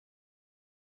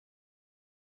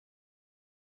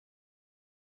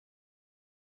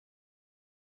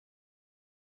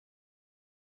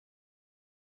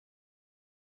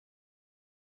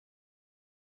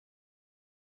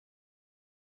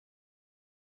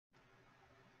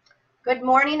Good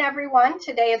morning, everyone.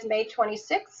 Today is May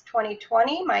 26,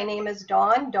 2020. My name is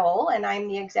Dawn Dole, and I'm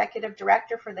the Executive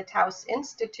Director for the Taos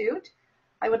Institute.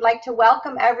 I would like to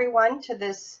welcome everyone to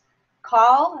this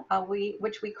call,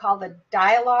 which we call the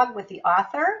Dialogue with the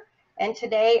Author. And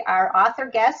today our author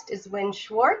guest is Wynn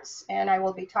Schwartz, and I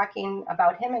will be talking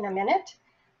about him in a minute.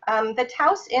 The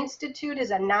Taos Institute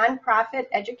is a nonprofit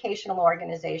educational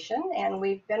organization, and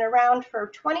we've been around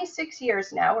for 26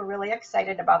 years now. We're really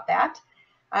excited about that.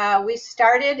 We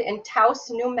started in Taos,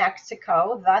 New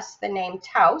Mexico, thus the name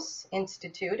Taos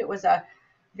Institute. It was a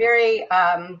very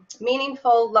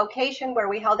meaningful location where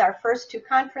we held our first two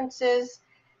conferences,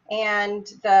 and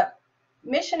the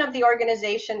mission of the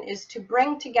organization is to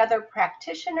bring together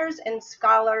practitioners and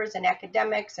scholars and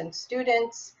academics and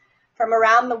students from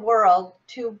around the world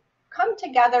to come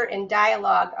together in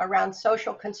dialogue around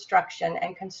social construction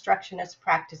and constructionist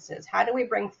practices. How do we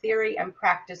bring theory and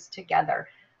practice together?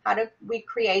 How do we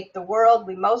create the world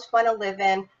we most want to live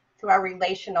in through our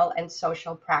relational and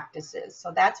social practices?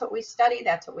 So that's what we study,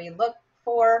 that's what we look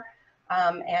for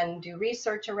and do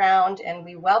research around, and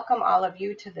we welcome all of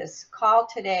you to this call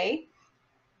today.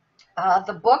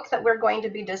 The book that we're going to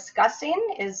be discussing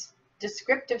is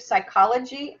Descriptive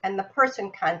Psychology and the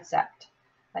Person Concept,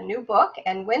 a new book,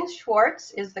 and Wynn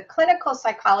Schwartz is the clinical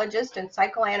psychologist and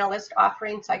psychoanalyst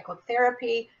offering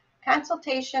psychotherapy,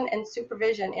 consultation, and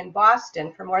supervision in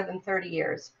Boston for more than 30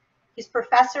 years. He's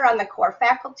professor on the core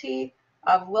faculty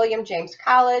of William James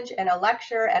College and a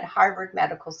lecturer at Harvard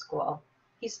Medical School.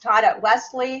 He's taught at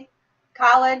Wesley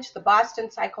College, the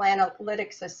Boston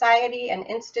Psychoanalytic Society and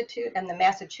Institute, and the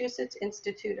Massachusetts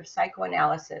Institute of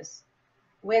Psychoanalysis.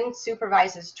 Wynn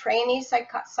supervises trainee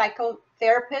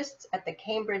psychotherapists at the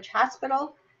Cambridge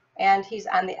Hospital, and he's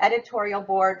on the editorial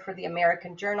board for the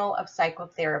American Journal of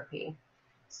Psychotherapy.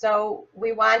 So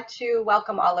we want to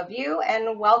welcome all of you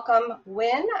and welcome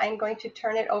Wynn. I'm going to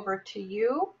turn it over to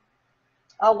you.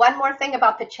 One more thing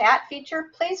about the chat feature,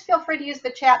 please feel free to use the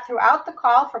chat throughout the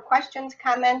call for questions,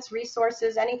 comments,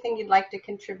 resources, anything you'd like to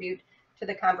contribute to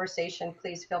the conversation.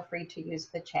 Please feel free to use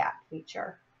the chat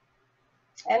feature.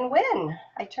 And Wynn,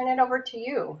 I turn it over to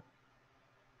you.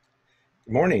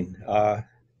 Good morning.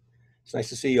 It's nice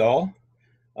to see you all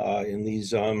in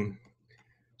these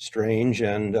strange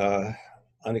and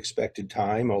unexpected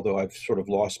time, although I've sort of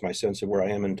lost my sense of where I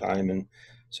am in time and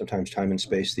sometimes time and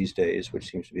space these days,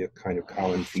 which seems to be a kind of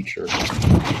common feature.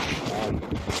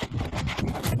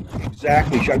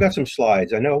 Exactly. I've got some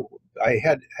slides. I know I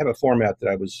have a format that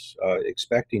I was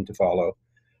expecting to follow,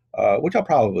 which I'll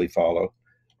probably follow,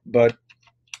 but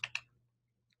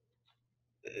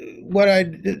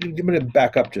I'm going to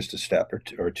back up just a step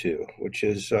or two, which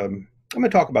is I'm going to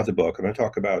talk about the book. I'm going to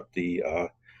talk about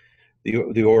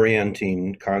the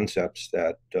orienting concepts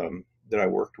that I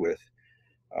worked with,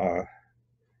 and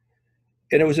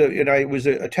it was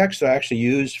a text that I actually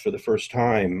used for the first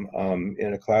time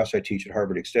in a class I teach at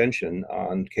Harvard Extension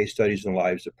on case studies in the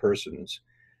lives of persons,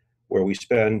 where we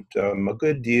spent a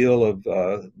good deal of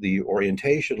the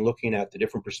orientation looking at the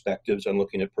different perspectives on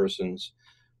looking at persons,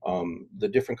 the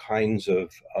different kinds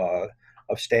of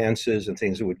stances and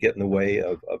things that would get in the way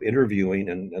of interviewing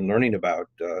and learning about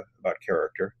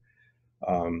character,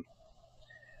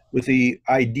 with the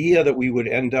idea that we would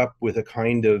end up with a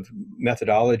kind of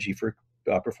methodology for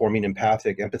performing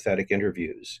empathetic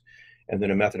interviews, and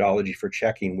then a methodology for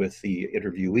checking with the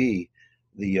interviewee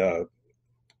the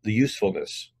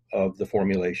usefulness of the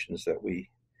formulations that we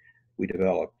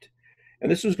developed.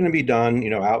 And this was going to be done,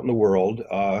 out in the world.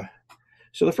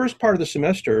 So the first part of the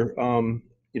semester,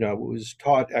 was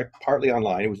taught partly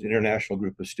online. It was an international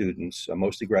group of students,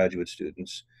 mostly graduate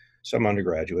students, some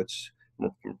undergraduates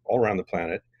from all around the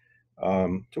planet.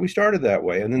 So we started that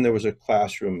way, and then there was a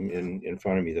classroom in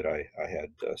front of me that I had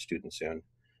students in.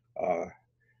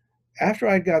 After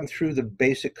I'd gotten through the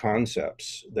basic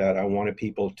concepts that I wanted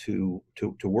people to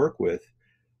work with,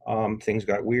 things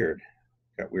got weird.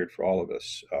 Got weird for all of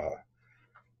us.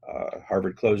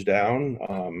 Harvard closed down.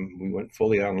 We went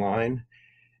fully online,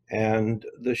 and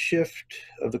the shift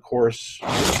of the course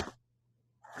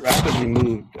rapidly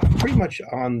moved pretty much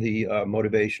on the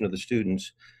motivation of the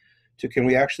students to, can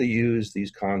we actually use these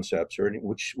concepts, or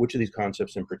which of these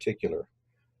concepts in particular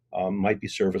might be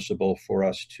serviceable for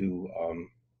us to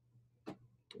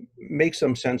make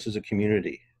some sense as a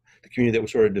community, the community that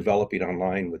was sort of developing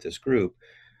online with this group,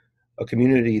 a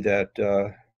community that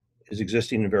is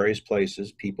existing in various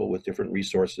places, people with different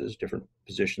resources, different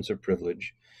positions of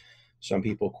privilege, some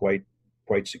people quite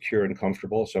secure and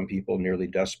comfortable, some people nearly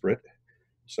desperate,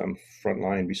 some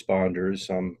frontline responders,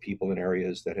 some people in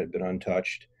areas that had been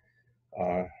untouched,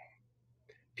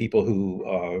 people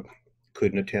who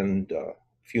couldn't attend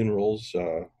funerals,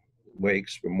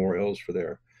 wakes, memorials for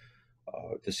their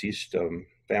deceased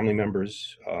family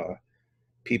members,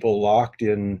 people locked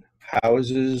in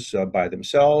houses by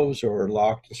themselves or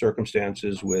locked in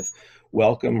circumstances with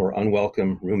welcome or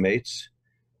unwelcome roommates,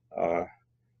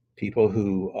 people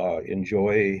who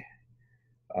enjoy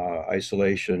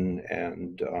isolation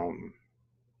and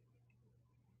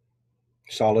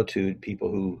solitude, people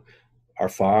who are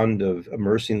fond of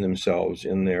immersing themselves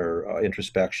in their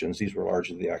introspections. These were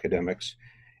largely the academics.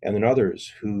 And then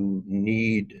others who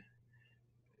need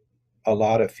a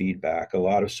lot of feedback, a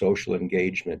lot of social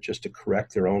engagement just to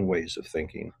correct their own ways of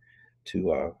thinking.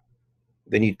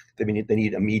 They need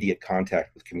immediate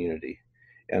contact with community.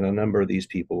 And a number of these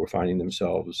people were finding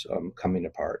themselves coming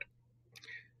apart.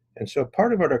 And so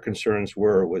part of what our concerns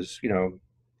was,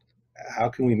 how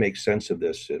can we make sense of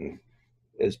this and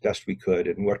as best we could,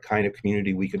 and what kind of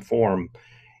community we could form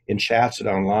in chats and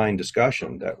online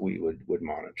discussion that we would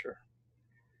monitor.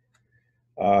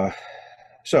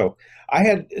 So I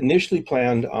had initially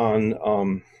planned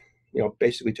on,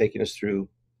 basically taking us through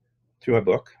my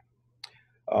book,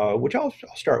 which I'll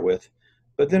start with,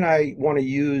 but then I want to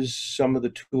use some of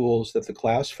the tools that the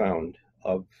class found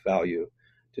of value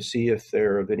to see if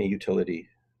they're of any utility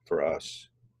for us.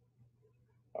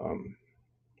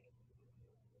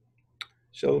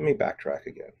 So let me backtrack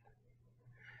again.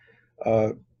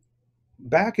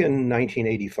 Back in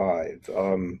 1985,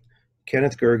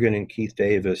 Kenneth Gergen and Keith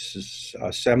Davis's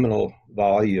seminal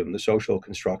volume, The Social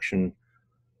Construction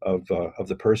of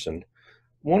the Person,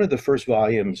 one of the first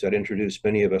volumes that introduced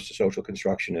many of us to social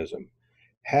constructionism,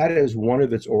 had as one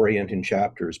of its orienting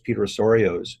chapters Peter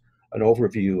Ossorio's An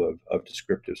Overview of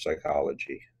Descriptive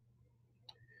Psychology.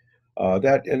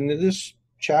 And this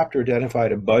chapter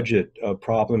identified a budget of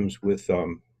problems with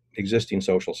existing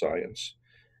social science,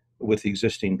 with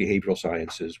existing behavioral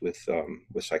sciences, with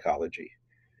psychology.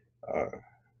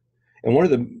 And one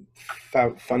of the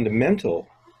fundamental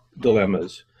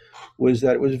dilemmas was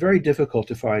that it was very difficult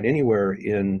to find anywhere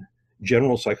in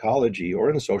general psychology, or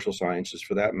in the social sciences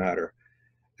for that matter,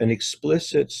 an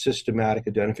explicit systematic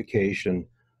identification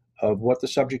of what the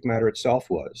subject matter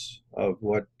itself was, of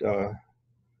what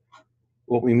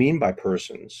we mean by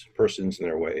persons in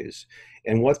their ways,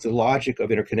 and what the logic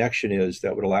of interconnection is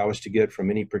that would allow us to get from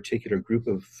any particular group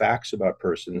of facts about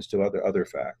persons to other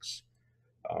facts.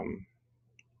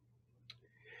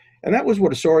 And that was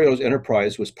what Ossorio's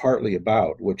enterprise was partly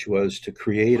about, which was to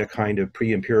create a kind of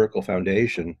pre-empirical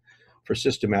foundation for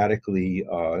systematically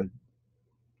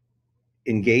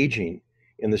engaging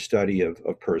in the study of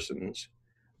persons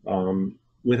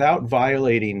without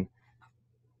violating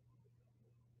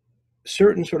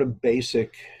certain sort of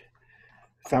basic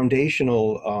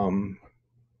foundational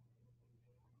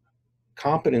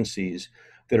competencies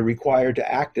that are required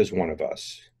to act as one of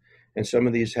us. And some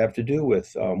of these have to do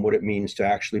with what it means to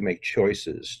actually make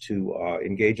choices, to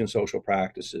engage in social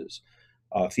practices,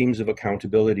 themes of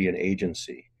accountability and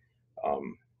agency,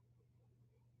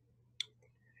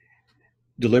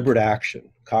 deliberate action,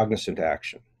 cognizant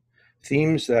action,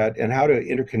 themes that, and how to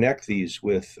interconnect these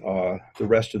with the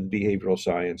rest of the behavioral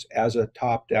science as a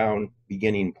top-down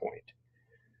beginning point.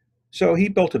 So he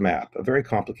built a map, a very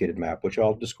complicated map, which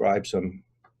I'll describe some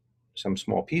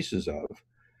small pieces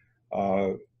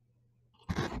of.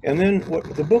 And then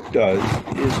what the book does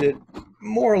is it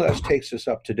more or less takes us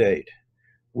up to date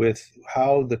with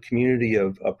how the community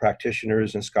of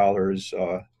practitioners and scholars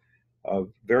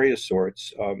of various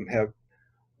sorts have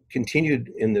continued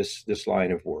in this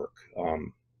line of work.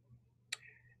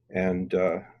 And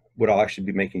what I'll actually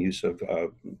be making use of a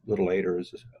little later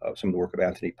is some of the work of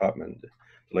Anthony Putman, the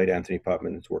late Anthony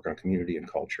Putman, his work on community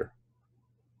and culture.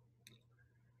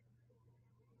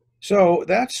 So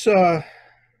that's what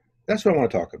I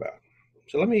want to talk about.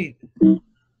 So let me get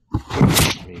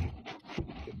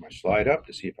my slide up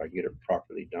to see if I can get it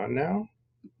properly done now.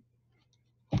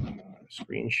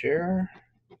 Screen share.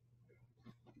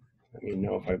 Let me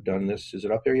know if I've done this. Is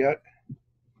it up there yet?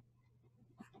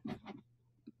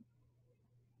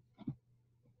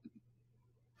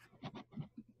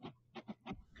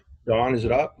 Dawn, is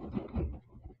it up?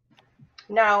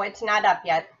 No, it's not up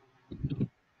yet.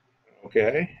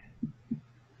 Okay.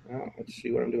 Well, let's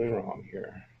see what I'm doing wrong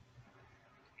here.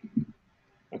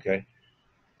 Okay.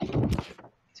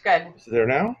 It's good. Is it there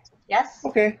now? Yes.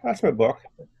 Okay, that's my book.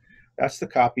 That's the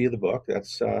copy of the book.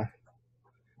 That's,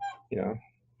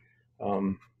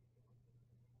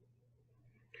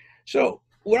 So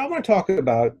what I want to talk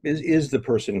about is the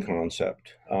person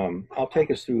concept. I'll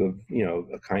take us through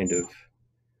a kind of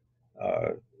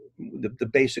the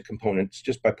basic components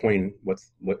just by pointing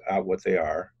out what they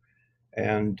are,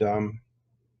 and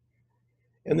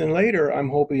And then later, I'm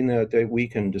hoping that we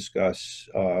can discuss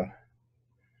the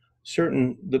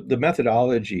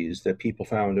methodologies that people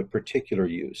found of particular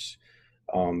use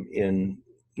in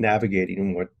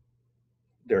navigating what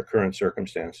their current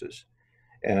circumstances.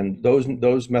 And those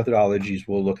methodologies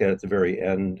we'll look at the very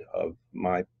end of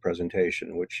my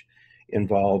presentation, which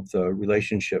involve the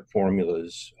relationship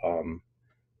formulas,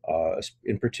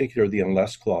 in particular the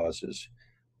unless clauses,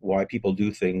 why people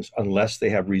do things unless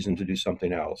they have reason to do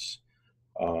something else.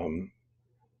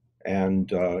 And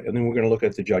then we're going to look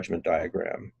at the judgment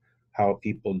diagram, how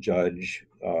people judge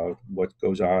what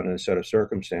goes on in a set of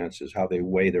circumstances, how they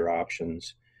weigh their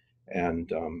options,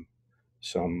 and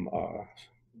some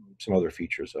other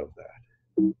features of that.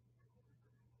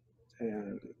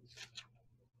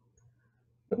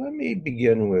 But let me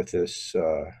begin with this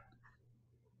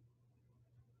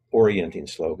orienting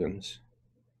slogans.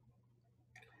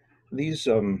 These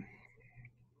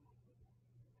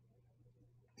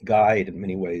guide in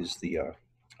many ways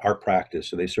our practice,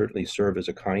 so they certainly serve as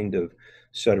a kind of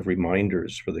set of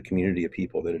reminders for the community of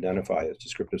people that identify as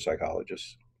descriptive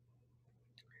psychologists.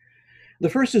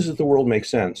 The first is that the world makes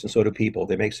sense, and so do people.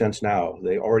 They make sense now.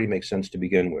 They already make sense to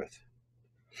begin with.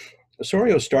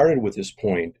 Ossorio started with this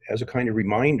point as a kind of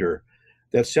reminder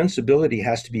that sensibility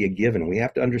has to be a given. We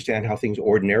have to understand how things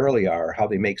ordinarily are, how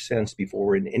they make sense before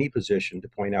we're in any position to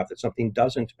point out that something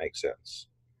doesn't make sense.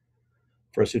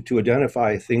 For us to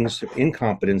identify things,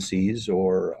 incompetencies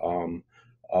or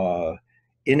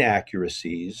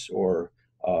inaccuracies or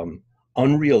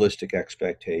unrealistic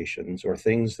expectations or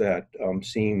things that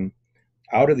seem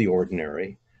out of the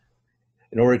ordinary,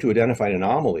 in order to identify an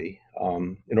anomaly,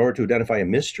 in order to identify a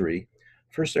mystery,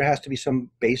 first there has to be some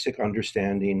basic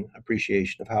understanding,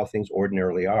 appreciation of how things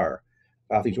ordinarily are,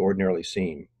 how things ordinarily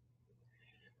seem.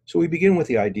 So we begin with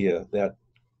the idea that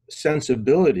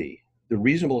sensibility, the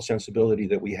reasonable sensibility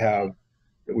that we have,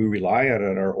 that we rely on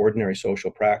in our ordinary social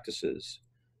practices,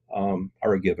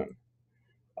 are a given.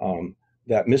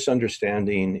 That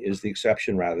misunderstanding is the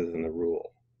exception rather than the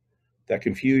rule. That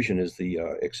confusion is the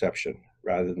exception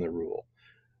rather than the rule.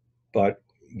 But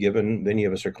given many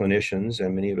of us are clinicians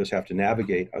and many of us have to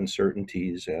navigate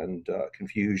uncertainties and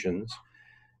confusions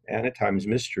and at times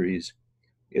mysteries,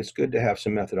 it's good to have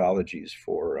some methodologies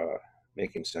for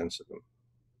making sense of them.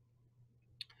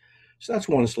 So that's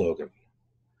one slogan.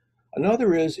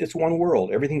 Another is, it's one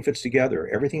world. Everything fits together.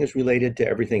 Everything is related to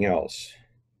everything else.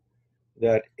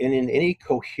 That in any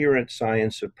coherent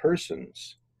science of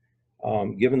persons,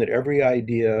 given that every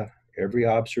idea, every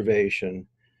observation,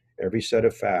 every set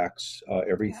of facts,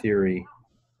 every theory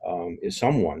is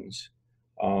someone's,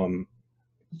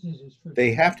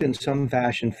 they have to in some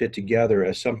fashion fit together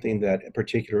as something that a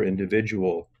particular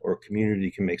individual or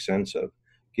community can make sense of,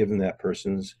 given that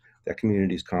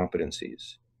community's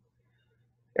competencies.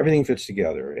 Everything fits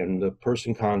together, and the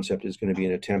person concept is going to be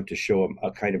an attempt to show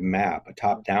a kind of map, a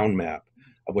top-down map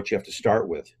of what you have to start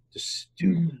with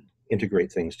to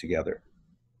integrate things together.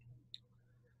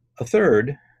 A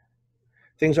third,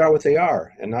 things are what they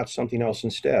are and not something else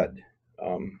instead.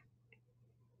 And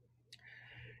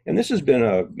this has been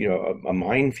a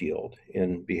minefield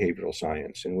in behavioral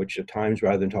science, in which at times,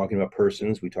 rather than talking about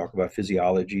persons, we talk about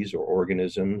physiologies or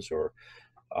organisms or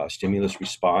stimulus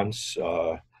response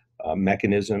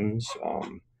mechanisms.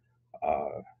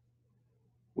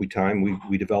 We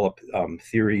develop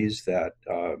theories that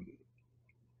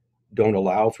don't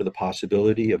allow for the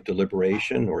possibility of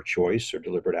deliberation or choice or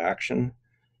deliberate action.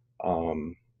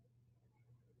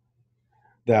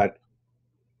 That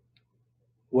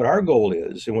what our goal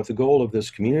is, and what the goal of this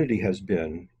community has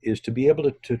been, is to be able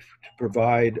to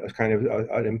provide a kind of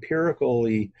an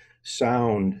empirically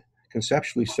sound,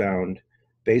 conceptually sound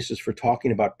basis for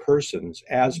talking about persons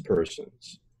as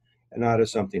persons and not as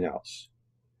something else.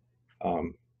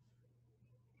 And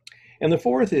the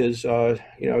fourth is,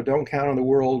 don't count on the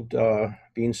world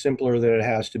being simpler than it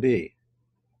has to be.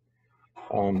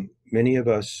 Many of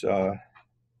us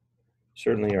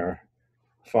certainly are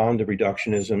fond of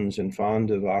reductionisms and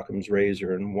fond of Occam's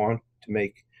razor and want to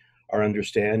make our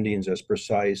understandings as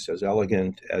precise, as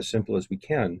elegant, as simple as we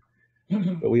can.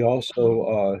 But we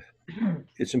also,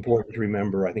 it's important to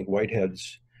remember, I think,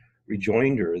 Whitehead's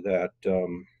rejoinder that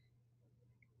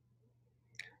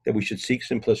that we should seek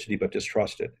simplicity but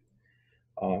distrust it.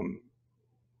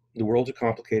 The world's a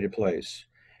complicated place.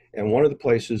 And one of the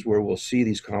places where we'll see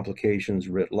these complications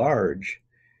writ large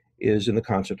is in the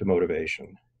concept of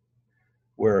motivation,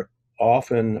 where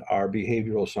often our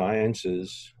behavioral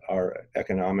sciences, our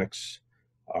economics,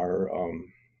 our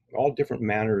all different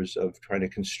manners of trying to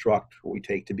construct what we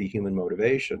take to be human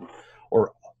motivation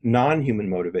or non-human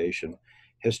motivation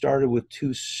has started with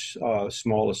too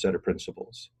small a set of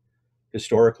principles.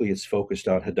 Historically, it's focused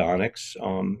on hedonics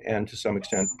and to some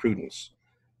extent prudence,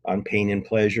 on pain and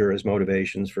pleasure as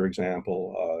motivations, for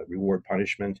example, reward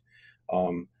punishment,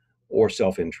 or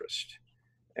self-interest.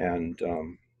 And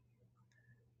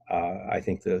I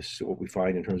think what we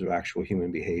find in terms of actual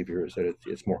human behavior is that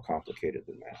it's more complicated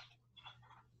than that.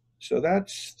 So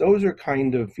those are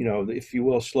kind of, if you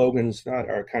will, slogans, not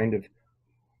are kind of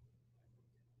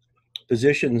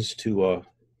positions to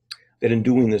that in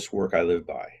doing this work I live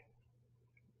by.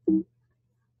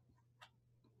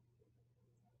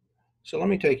 So let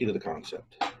me take you to the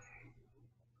concept.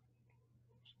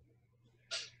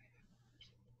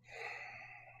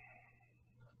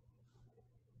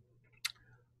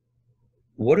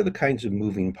 What are the kinds of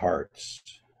moving parts?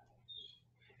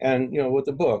 And what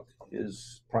the book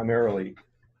is primarily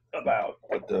about,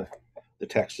 what the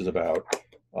text is about,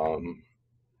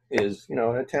 is an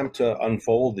attempt to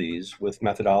unfold these with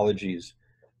methodologies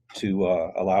to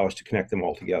allow us to connect them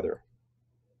all together.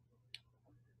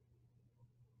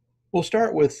 We'll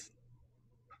start with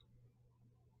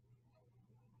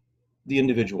the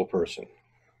individual person.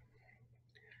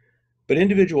 But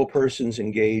individual persons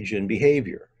engage in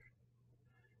behavior.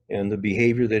 And the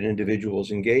behavior that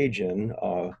individuals engage in,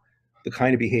 the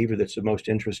kind of behavior that's of most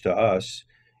interest to us,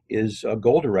 is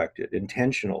goal-directed,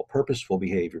 intentional, purposeful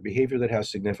behavior that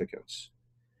has significance.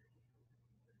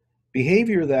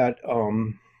 Behavior that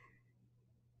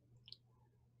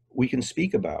we can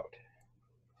speak about.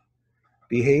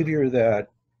 Behavior that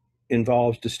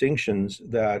involves distinctions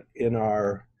that in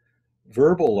our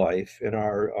verbal life, in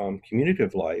our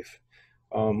communicative life,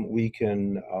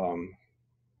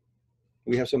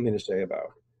 we have something to say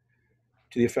about.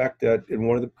 To the effect that, in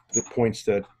one of the points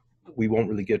that we won't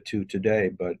really get to today,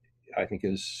 but I think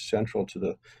is central to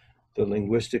the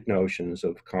linguistic notions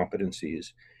of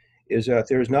competencies, is that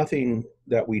there's nothing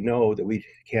that we know that we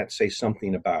can't say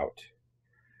something about,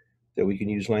 that we can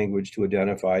use language to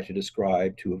identify, to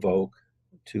describe, to evoke,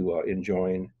 to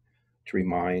enjoin, to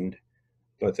remind,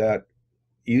 but that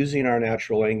using our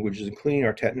natural languages, including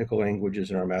our technical languages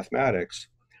and our mathematics,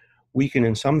 we can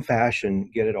in some fashion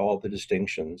get at all the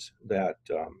distinctions that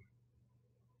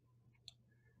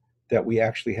that we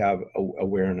actually have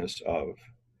awareness of.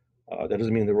 That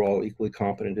doesn't mean that we're all equally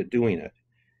competent at doing it.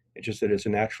 It's just that it's a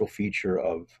natural feature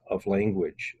of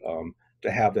language to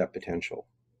have that potential.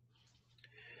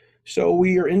 So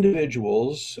we are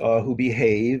individuals who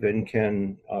behave and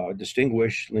can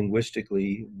distinguish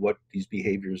linguistically what these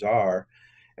behaviors are,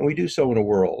 and we do so in a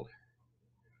world.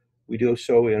 We do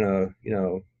so in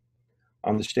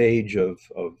on the stage of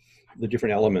the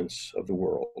different elements of the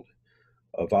world,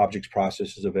 of objects,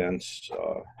 processes, events,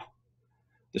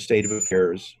 the state of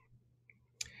affairs.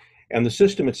 And the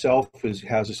system itself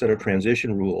has a set of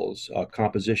transition rules,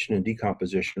 composition and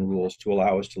decomposition rules, to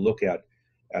allow us to look at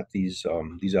these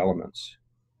elements.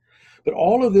 But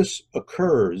all of this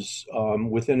occurs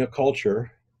within a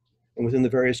culture and within the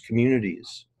various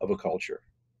communities of a culture.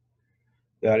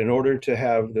 That in order to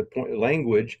have the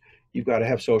language, you've got to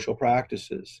have social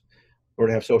practices. In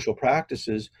order to have social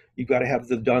practices, you've got to have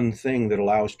the done thing that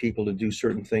allows people to do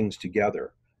certain things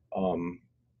together.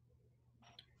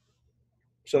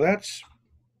 So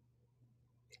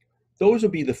those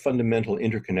would be the fundamental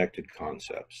interconnected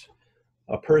concepts.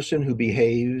 A person who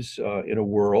behaves in a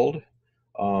world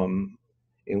in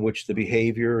which the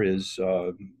behavior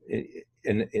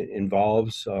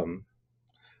involves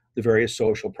the various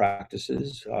social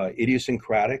practices,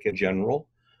 idiosyncratic and general,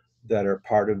 that are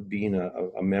part of being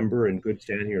a member in good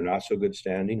standing or not so good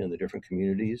standing in the different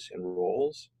communities and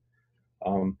roles,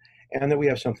 and that we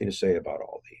have something to say about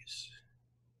all these.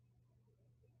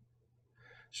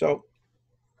 So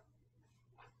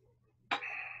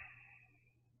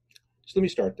let me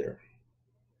start there.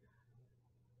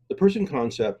 The person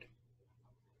concept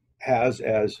has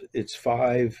as its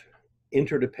 5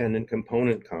 interdependent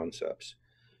component concepts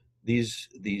these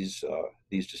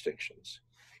distinctions.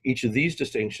 Each of these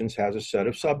distinctions has a set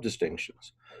of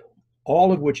sub-distinctions,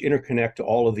 all of which interconnect to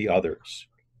all of the others.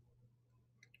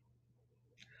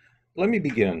 Let me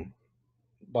begin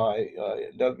by,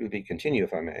 let me continue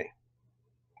if I may.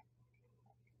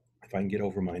 If I can get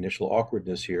over my initial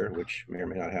awkwardness here, which may or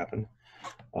may not happen,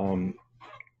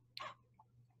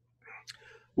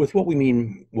 with what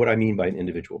I mean by an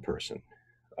individual person.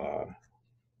 A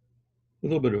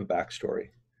little bit of a backstory.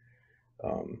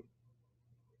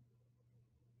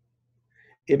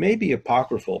 It may be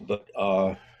apocryphal, but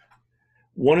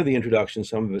one of the introductions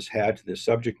some of us had to this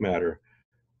subject matter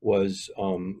was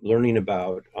learning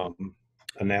about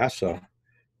a NASA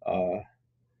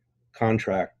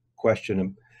contract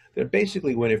question that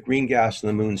basically when if green gas on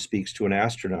the moon speaks to an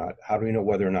astronaut, how do we know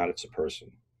whether or not it's a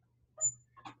person?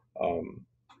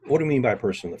 What do we mean by a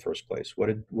person in the first place?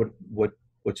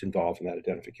 What's involved in that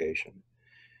identification?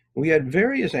 We had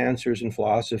various answers in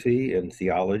philosophy and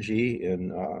theology,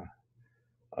 and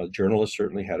journalists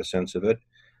certainly had a sense of it.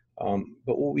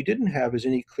 But what we didn't have is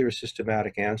any clear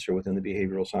systematic answer within the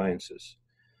behavioral sciences.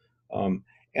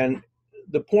 And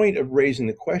the point of raising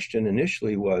the question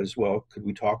initially was, well, could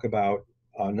we talk about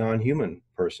non-human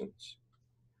persons?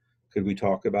 Could we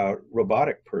talk about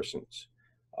robotic persons?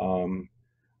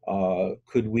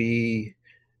 Could we,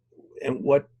 and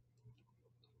what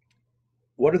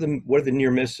are the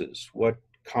near misses? What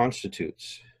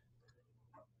constitutes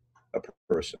a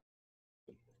person?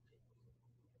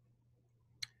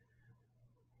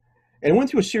 And it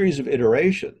went through a series of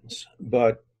iterations,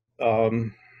 but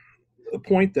the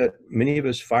point that many of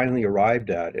us finally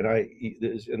arrived at,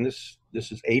 and this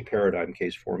is a paradigm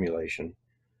case formulation.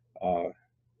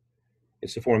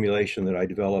 It's a formulation that I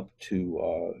developed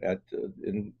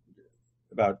in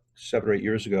about 7 or 8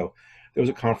 years ago. There was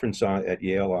a conference at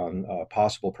Yale on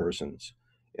possible persons,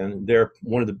 and there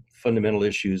one of the fundamental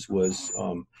issues was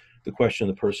the question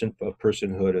of the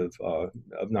personhood of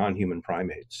non-human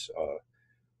primates,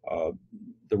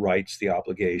 the rights, the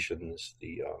obligations,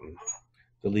 the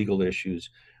legal issues,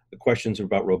 the questions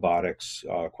about robotics,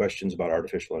 questions about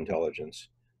artificial intelligence.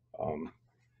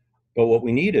 But what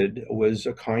we needed was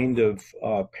a kind of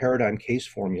paradigm case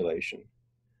formulation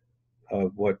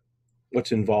of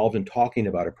what's involved in talking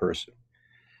about a person.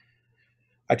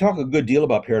 I talk a good deal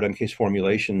about paradigm case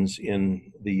formulations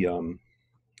in the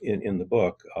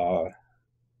book.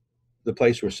 The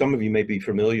place where some of you may be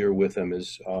familiar with them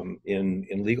is in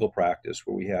legal practice,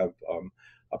 where we have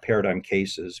paradigm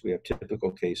cases. We have typical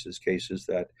cases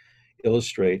that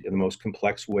illustrate in the most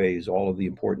complex ways all of the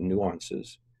important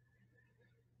nuances.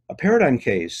 A paradigm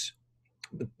case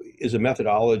is a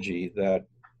methodology that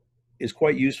is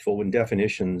quite useful when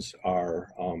definitions are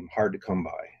hard to come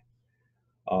by.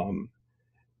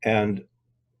 And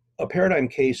a paradigm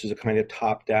case is a kind of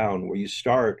top-down where you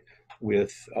start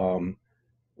with,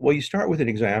 you start with an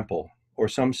example or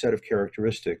some set of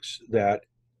characteristics that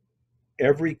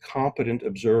every competent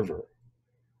observer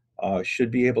should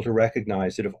be able to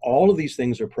recognize that if all of these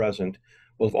things are present,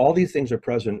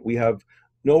 we have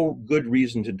no good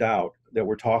reason to doubt that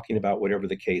we're talking about whatever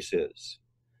the case is.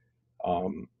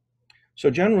 So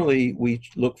generally, we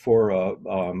look for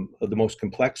the most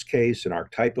complex case, an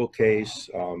archetypal case,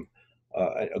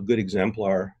 a good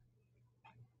exemplar.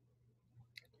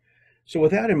 So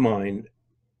with that in mind,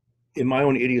 in my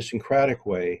own idiosyncratic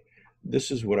way,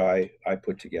 this is what I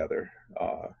put together,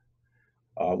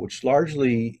 which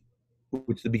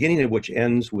the beginning of which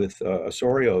ends with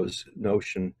Ossorio's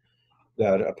notion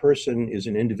that a person is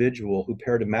an individual who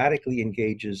paradigmatically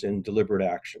engages in deliberate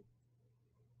action.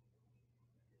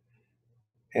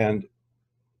 And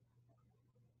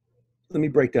let me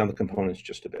break down the components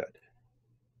just a bit.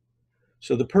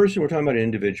 So the person, we're talking about an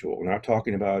individual. We're not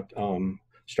talking about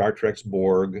Star Trek's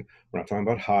Borg. We're not talking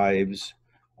about hives.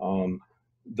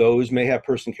 Those may have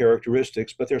person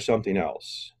characteristics, but they're something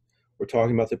else. We're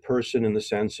talking about the person in the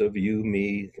sense of you,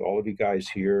 me, all of you guys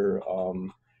here,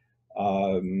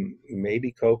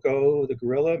 maybe Coco, the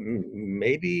gorilla,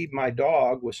 maybe my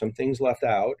dog with some things left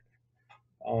out.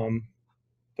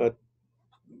 But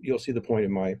you'll see the point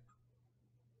of my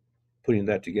putting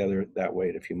that together that way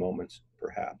in a few moments,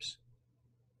 perhaps.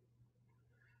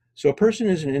 So a person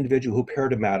is an individual who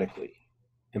paradigmatically,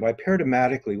 and by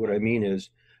paradigmatically, what I mean is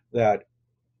that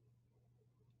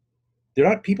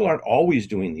people aren't always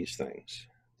doing these things.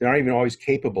 They're not even always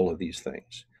capable of these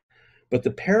things. But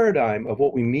the paradigm of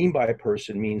what we mean by a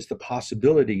person means the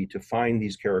possibility to find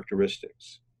these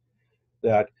characteristics.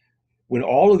 That when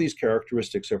all of these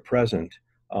characteristics are present,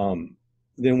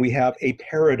 then we have a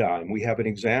paradigm, we have an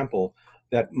example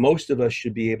that most of us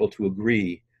should be able to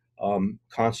agree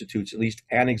constitutes at least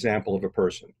an example of a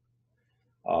person.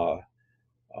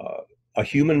 A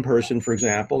human person, for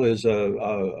example, is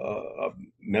a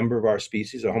member of our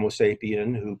species, a Homo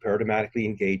sapien, who paradigmatically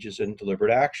engages in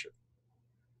deliberate action.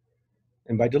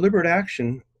 And by deliberate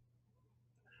action,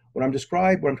 what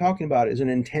I'm talking about is an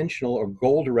intentional or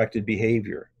goal-directed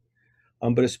behavior,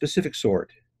 but a specific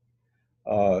sort.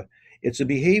 It's a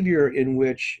behavior in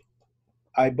which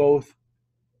I both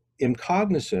am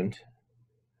cognizant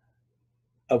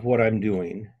of what I'm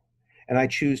doing and I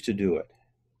choose to do it.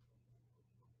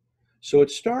 So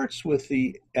it starts with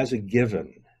as a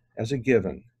given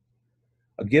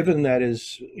that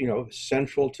is,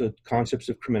 central to concepts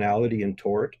of criminality and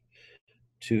tort,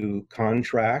 to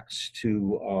contracts,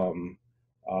 to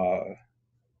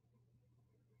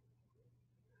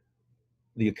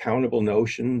the accountable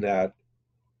notion that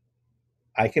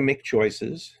I can make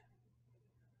choices.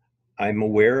 I'm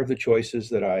aware of the choices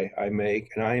that I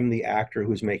make, and I am the actor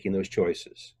who's making those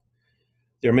choices.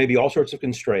 There may be all sorts of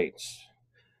constraints.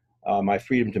 My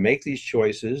freedom to make these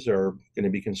choices are going to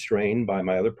be constrained by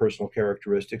my other personal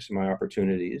characteristics and my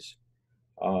opportunities.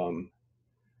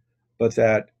 But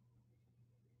that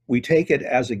we take it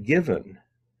as a given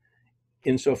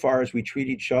insofar as we treat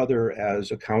each other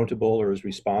as accountable or as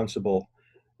responsible,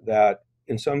 that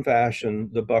in some fashion,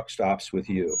 the buck stops with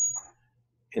you.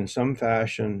 In some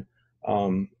fashion,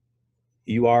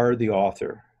 you are the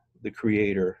author, the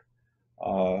creator,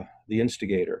 the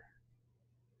instigator.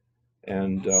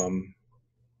 And you're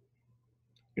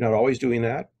not always doing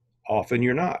that. Often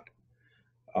you're not.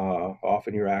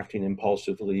 Often you're acting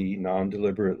impulsively,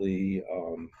 non-deliberately,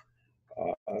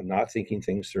 not thinking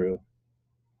things through.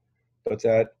 But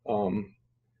that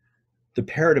the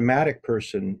paradigmatic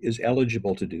person is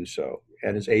eligible to do so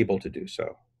and is able to do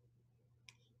so.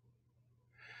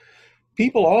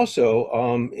 People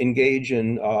also engage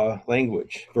in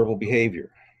language, verbal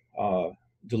behavior,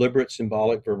 deliberate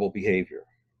symbolic verbal behavior,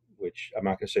 which I'm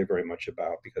not going to say very much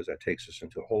about because that takes us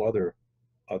into a whole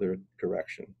other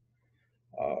direction.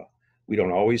 We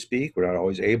don't always speak, we're not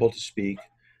always able to speak,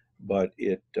 but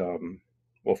it,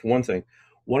 well, for one thing,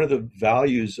 one of the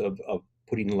values of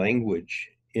putting language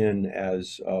in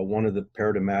as one of the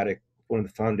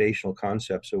foundational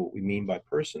concepts of what we mean by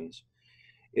persons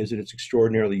is that it's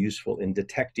extraordinarily useful in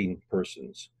detecting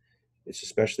persons. It's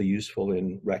especially useful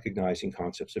in recognizing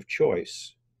concepts of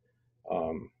choice.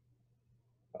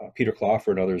 Peter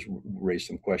Cloffer and others raised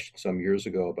some questions some years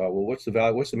ago about, well, what's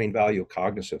the main value of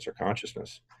cognizance or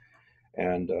consciousness?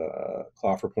 And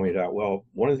Cloffer pointed out, well,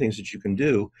 one of the things that you can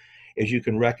do is you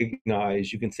can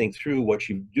recognize, you can think through what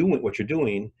you're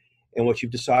doing and what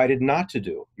you've decided not to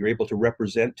do. You're able to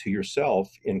represent to yourself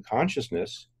in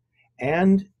consciousness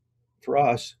and, for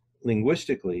us,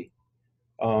 linguistically,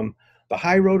 the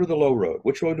high road or the low road.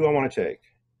 Which road do I want to take?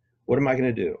 What am I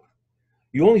going to do?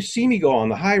 You only see me go on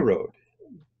the high road.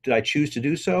 Did I choose to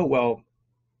do so? Well,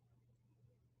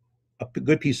 a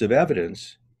good piece of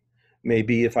evidence may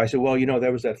be if I said, well,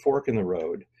 there was that fork in the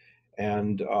road,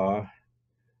 and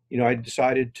I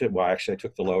decided to, well, actually I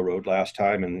took the low road last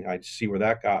time and I see where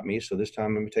that got me, so this time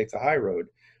I'm going to take the high road.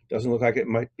 Doesn't look like it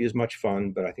might be as much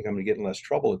fun, but I think I'm going to get in less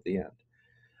trouble at the end.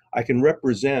 I can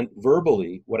represent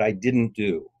verbally what I didn't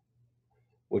do,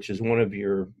 which is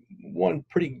one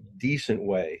pretty decent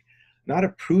way, not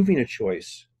approving a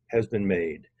choice has been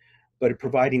made, but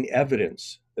providing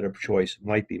evidence that a choice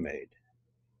might be made.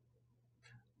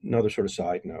 Another sort of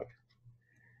side note.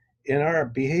 In our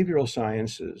behavioral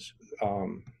sciences,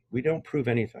 we don't prove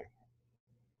anything.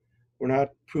 We're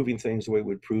not proving things the way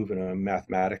we'd prove in a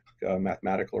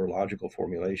mathematical or logical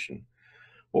formulation.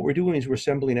 What we're doing is we're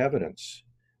assembling evidence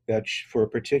that for a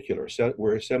particular,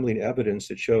 we're assembling evidence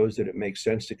that shows that it makes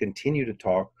sense to continue to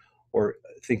talk or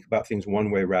think about things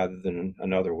one way rather than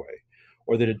another way,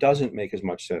 or that it doesn't make as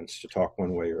much sense to talk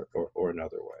one way or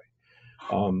another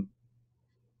way.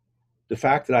 The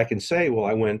fact that I can say, well,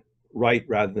 I went right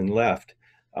rather than left,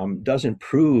 doesn't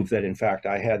prove that, in fact,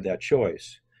 I had that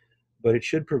choice, but it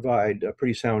should provide a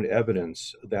pretty sound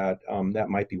evidence that that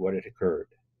might be what had occurred.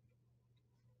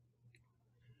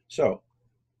 So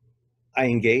I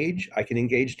can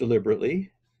engage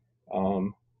deliberately.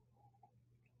 I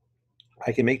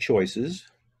can make choices.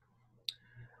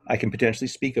 I can potentially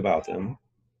speak about them.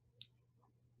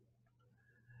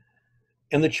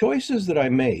 And the choices that I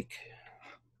make,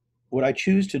 what I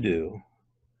choose to do,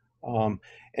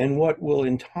 and what will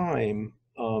in time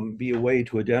be a way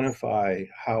to identify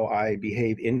how I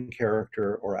behave in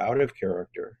character or out of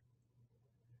character,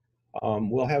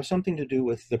 will have something to do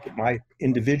with my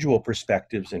individual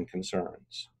perspectives and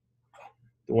concerns.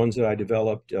 The ones that I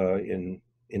developed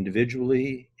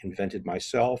individually, invented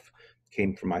myself,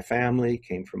 came from my family,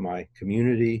 came from my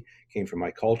community, came from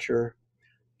my culture,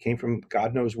 came from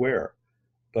God knows where,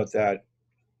 but that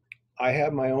I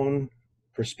have my own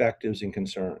perspectives and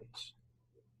concerns.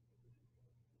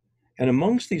 And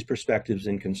amongst these perspectives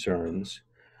and concerns,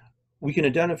 we can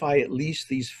identify at least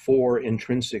these 4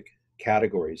 intrinsic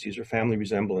categories. These are family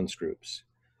resemblance groups.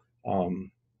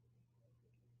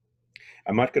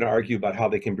 I'm not going to argue about how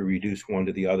they can be reduced one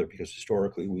to the other because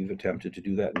historically we've attempted to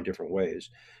do that in different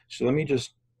ways. So let me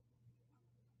just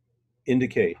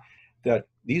indicate that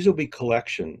these will be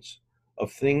collections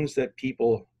of things that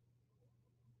people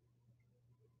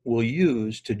will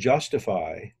use to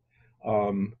justify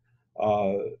the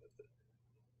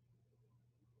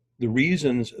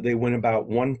reasons they went about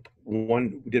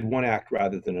did one act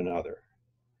rather than another.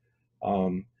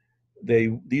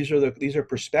 these are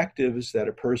perspectives that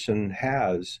a person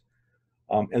has,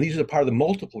 and these are part of the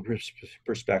multiple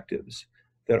perspectives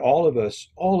that all of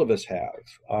us have,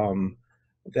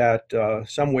 that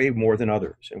some weigh more than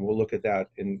others, and we'll look at that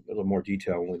in a little more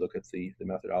detail when we look at the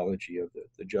methodology of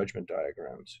the judgment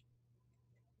diagrams.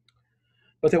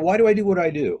 But then why do I do what I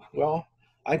do? Well,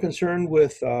 I'm concerned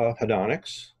with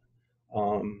hedonics,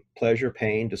 pleasure,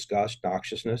 pain, disgust,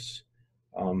 noxiousness.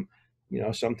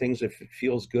 Some things, if it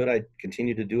feels good, I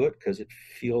continue to do it because it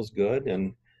feels good.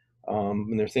 And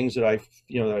there are things that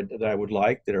that I would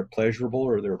like that are pleasurable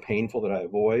or that are painful that I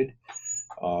avoid.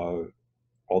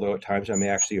 Although at times I may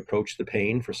actually approach the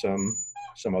pain for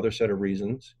some other set of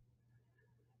reasons.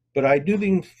 But I do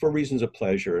things for reasons of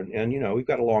pleasure. And we've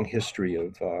got a long history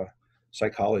of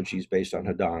psychologies based on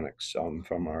hedonics,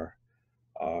 from our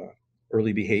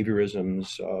early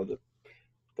behaviorisms,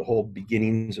 the whole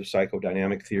beginnings of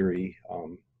psychodynamic theory.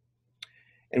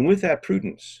 And with that,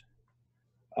 prudence.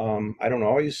 I don't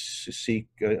always seek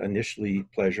initially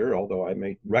pleasure, although I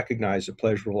may recognize a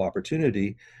pleasurable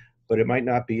opportunity, but it might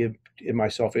not be in my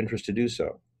self-interest to do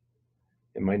so.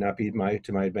 It might not be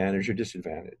to my advantage or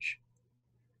disadvantage.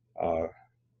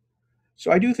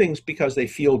 So I do things because they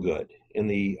feel good in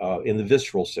the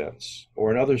visceral sense,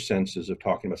 or in other senses of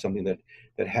talking about something that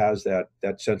has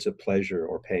that sense of pleasure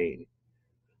or pain.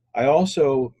 I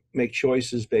also make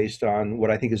choices based on what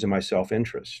I think is in my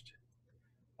self-interest.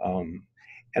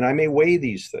 And I may weigh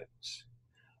these things.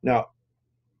 Now,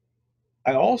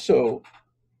 I also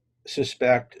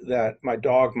suspect that my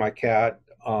dog, my cat,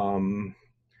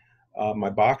 my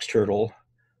box turtle,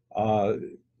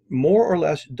 more or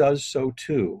less does so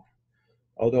too.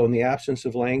 Although in the absence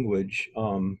of language,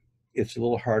 it's a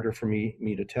little harder for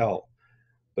me to tell.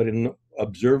 But in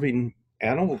observing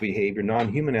animal behavior,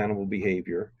 non-human animal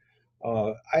behavior,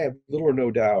 I have little or no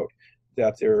doubt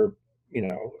that they're,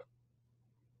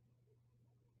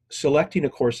 selecting a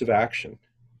course of action.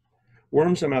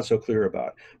 Worms I'm not so clear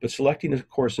about, but selecting a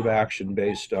course of action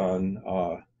based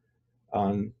on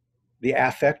the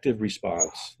affective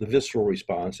response, the visceral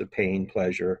response of pain,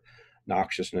 pleasure,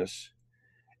 noxiousness,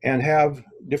 and have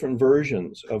different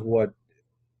versions of what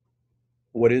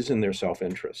is in their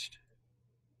self-interest.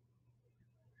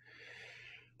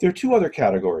 There are two other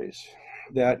categories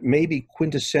that may be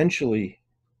quintessentially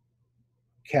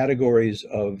categories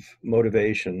of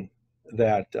motivation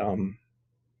that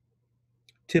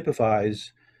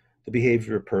typifies the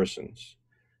behavior of persons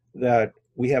that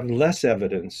we have less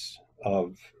evidence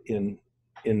of in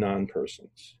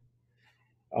non-persons.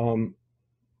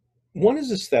 One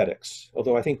is aesthetics,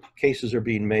 although I think cases are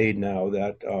being made now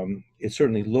that it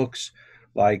certainly looks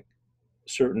like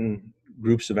certain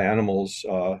groups of animals,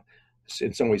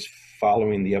 in some ways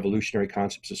following the evolutionary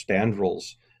concepts of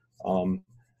Spandrel's,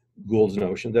 Gould's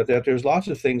notion, that there's lots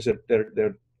of things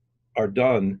that are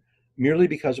done merely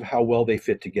because of how well they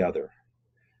fit together.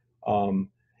 And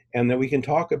that we can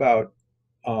talk about,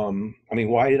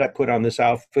 why did I put on this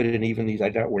outfit, and even these,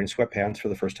 I'm not wearing sweatpants for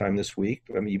the first time this week.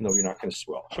 Even though you're not going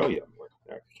to, I'll show you.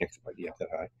 I can't get my idea up that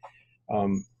high.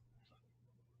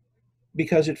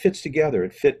 Because it fits together.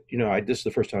 It fit, this is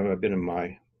the first time I've been in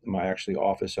my actually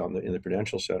office in the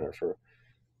Prudential Center for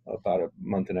about a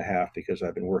month and a half, because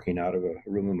I've been working out of a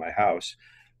room in my house.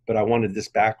 But I wanted this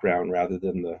background rather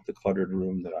than the cluttered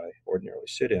room that I ordinarily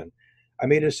sit in. I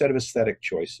made a set of aesthetic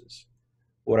choices,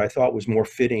 what I thought was more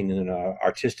fitting in an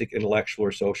artistic, intellectual,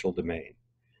 or social domain.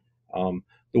 The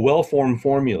well-formed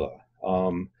formula,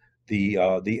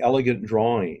 the elegant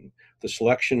drawing, the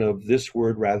selection of this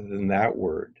word rather than that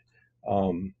word,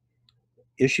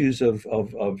 issues of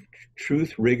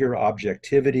truth, rigor,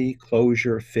 objectivity,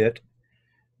 closure, fit.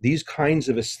 These kinds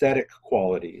of aesthetic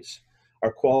qualities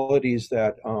are qualities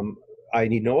that I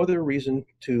need no other reason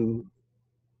to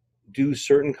do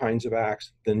certain kinds of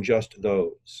acts than just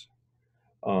those.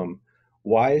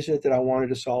 Why is it that I wanted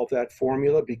to solve that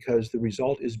formula? Because the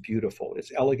result is beautiful.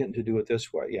 It's elegant to do it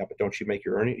this way. Yeah, but don't you make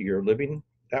your living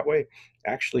that way?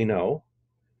 Actually, no.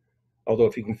 Although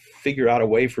if you can figure out a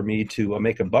way for me to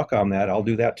make a buck on that, I'll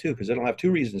do that too, because I don't have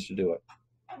two reasons to do it.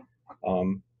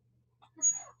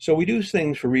 So we do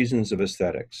things for reasons of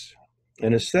aesthetics.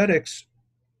 And aesthetics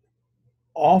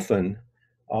often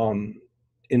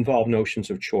involve notions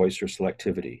of choice or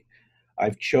selectivity.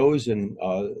 I've chosen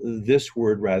this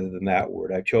word rather than that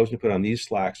word. I've chosen to put on these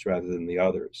slacks rather than the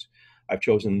others. I've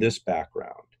chosen this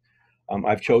background.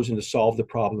 I've chosen to solve the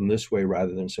problem this way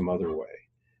rather than some other way.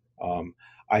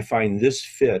 I find this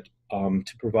fit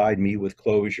to provide me with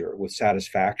closure, with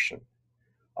satisfaction,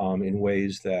 in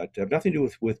ways that have nothing to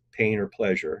do with pain or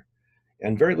pleasure,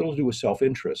 and very little to do with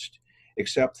self-interest,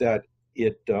 except that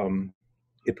it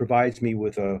provides me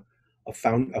with a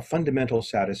a fundamental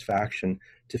satisfaction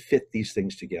to fit these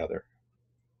things together.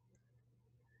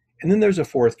 And then there's a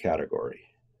fourth category.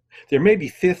 There may be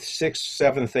fifth, sixth,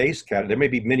 seventh, eighth category. There may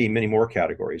be many, many more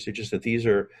categories. It's just that these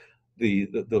are the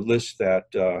list that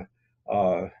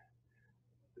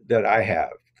that I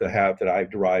have that I've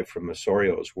derived from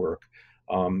Ossorio's work,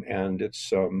 and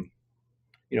it's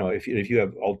if you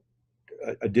have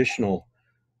additional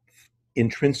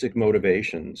intrinsic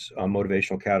motivations,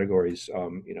 motivational categories,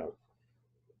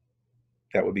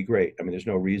 that would be great. I mean, there's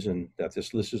no reason that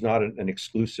this list is not an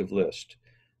exclusive list.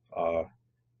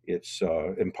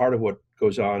 And part of what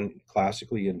goes on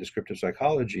classically in descriptive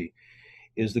psychology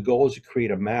is the goal is to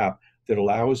create a map that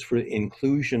allows for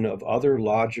inclusion of other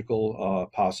logical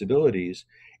possibilities,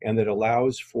 and that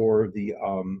allows for the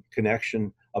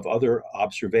connection of other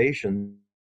observations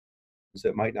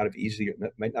that might not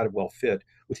have well fit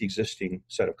with the existing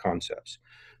set of concepts.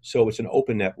 So it's an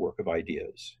open network of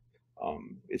ideas.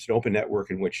 It's an open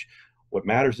network in which what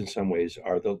matters in some ways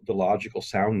are the logical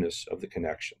soundness of the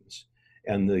connections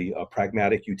and the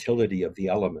pragmatic utility of the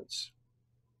elements.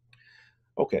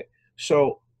 Okay,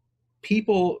 so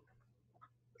people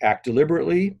act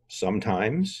deliberately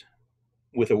sometimes,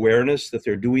 with awareness that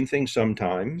they're doing things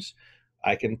sometimes.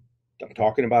 I'm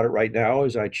talking about it right now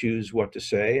as I choose what to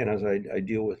say and as I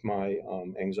deal with my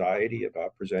anxiety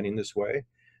about presenting this way,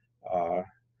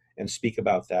 and speak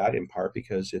about that in part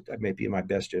because it may be in my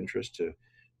best interest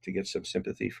to get some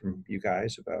sympathy from you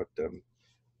guys about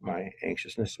my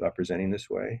anxiousness about presenting this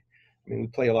way. I mean, we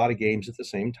play a lot of games at the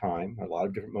same time, a lot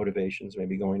of different motivations may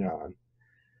be going on.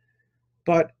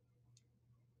 But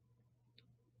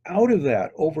out of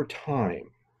that, over time,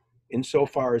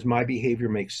 insofar as my behavior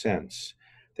makes sense,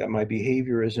 that my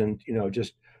behavior isn't,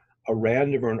 just a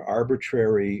random or an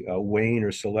arbitrary weighing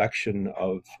or selection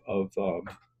of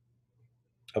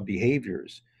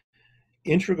behaviors,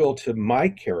 integral to my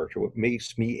character, what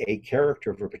makes me a character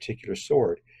of a particular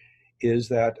sort, is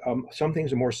that some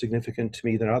things are more significant to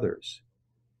me than others.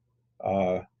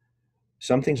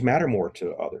 Some things matter more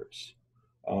to others.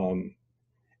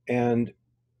 And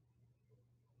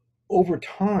over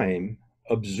time,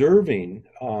 observing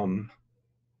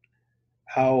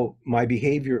how my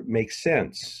behavior makes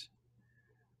sense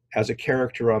as a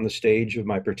character on the stage of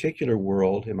my particular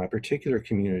world, in my particular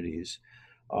communities,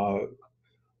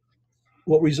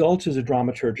 what results is a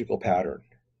dramaturgical pattern,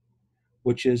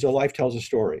 which is a life tells a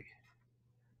story.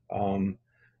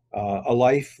 A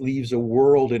life leaves a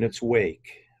world in its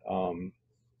wake.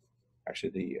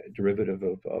 Actually, the derivative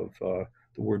of the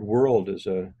word world is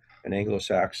an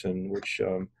Anglo-Saxon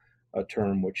a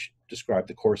term which described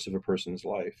the course of a person's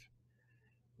life.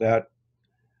 That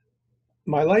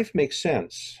my life makes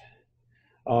sense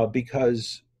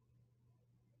because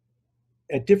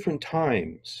at different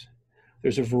times,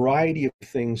 there's a variety of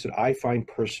things that I find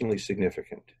personally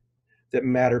significant, that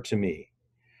matter to me.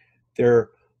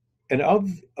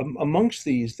 Amongst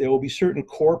these, there will be certain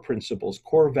core principles,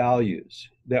 core values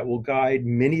that will guide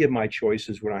many of my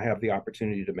choices when I have the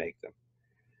opportunity to make them.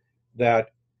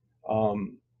 That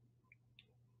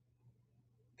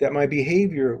my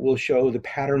behavior will show the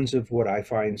patterns of what I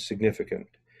find significant.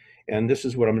 And this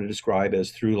is what I'm going to describe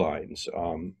as through lines.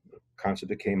 Concept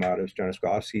that came out of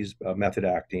Stanislavski's method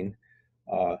acting,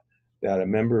 that a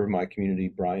member of my community,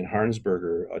 Brian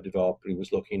Harnsberger, developed. He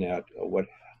was looking at what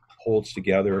holds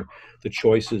together the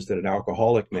choices that an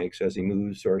alcoholic makes as he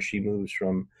moves or she moves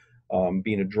from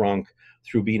being a drunk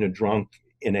through being a drunk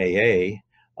in AA,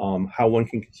 how one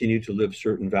can continue to live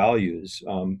certain values,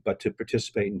 but to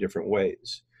participate in different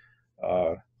ways.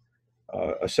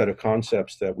 A set of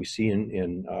concepts that we see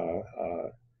in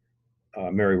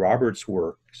Mary Roberts'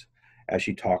 works, as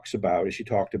she talked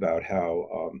about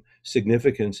how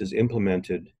significance is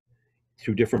implemented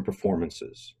through different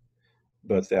performances,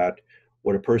 but that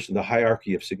the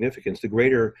hierarchy of significance, the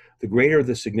greater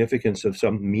the significance of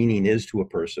some meaning is to a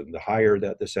person, the higher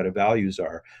that the set of values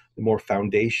are, the more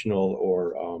foundational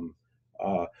or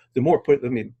let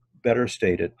me better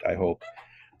state it, I hope,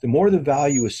 the more the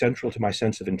value is central to my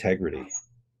sense of integrity,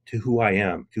 to who I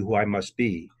am, to who I must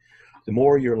be, the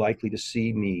more you're likely to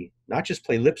see me not just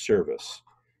play lip service,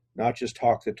 not just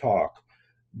talk the talk,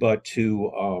 but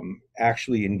to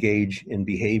actually engage in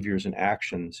behaviors and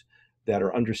actions that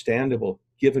are understandable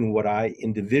given what I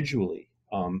individually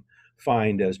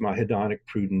find as my hedonic,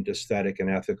 prudent, aesthetic, and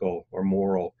ethical or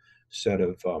moral set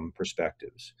of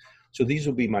perspectives. So these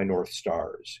will be my North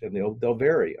Stars, and they'll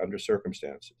vary under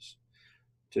circumstances.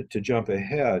 To jump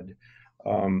ahead,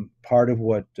 part of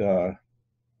what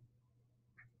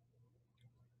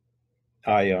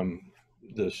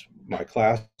my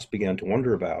class began to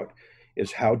wonder about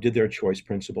is how did their choice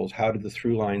principles, how did the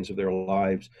through lines of their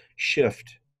lives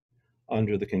shift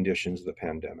under the conditions of the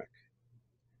pandemic?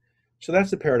 So that's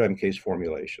the paradigm case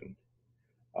formulation.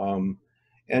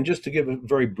 And just to give a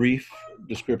very brief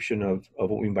description of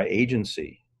what we mean by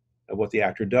agency, of what the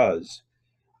actor does,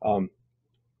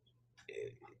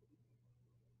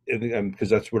 because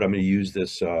that's what I'm going to use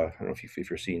this. I don't know if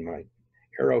you're seeing my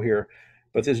arrow here,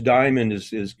 but this diamond is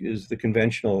the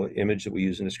conventional image that we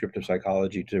use in descriptive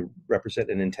psychology to represent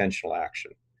an intentional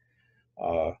action,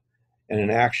 and an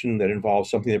action that involves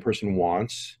something the person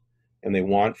wants, and they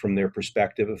want from their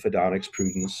perspective of hedonics,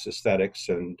 prudence, aesthetics,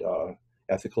 and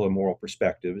ethical and moral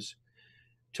perspectives.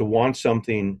 To want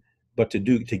something, but to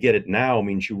get it now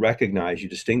means you recognize, you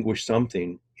distinguish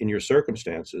something in your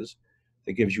circumstances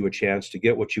that gives you a chance to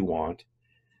get what you want.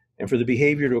 And for the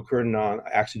behavior to occur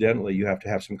non-accidentally, you have to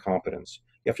have some competence.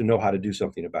 You have to know how to do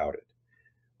something about it.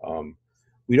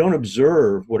 We don't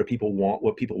observe what people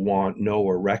want, know,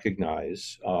 or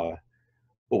recognize.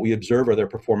 What we observe are their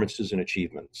performances and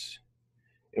achievements.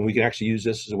 And we can actually use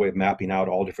this as a way of mapping out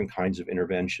all different kinds of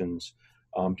interventions,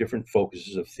 different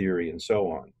focuses of theory, and so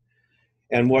on.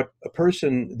 And what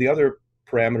the other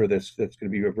parameter that's going to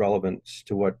be of relevance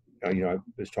to what I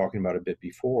was talking about a bit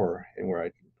before, and where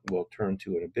I will turn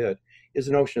to in a bit, is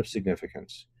the notion of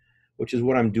significance, which is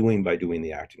what I'm doing by doing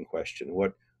the act in question,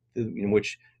 in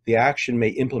which the action may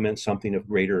implement something of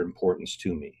greater importance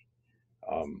to me.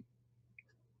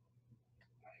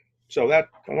 So that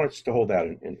I want us to hold that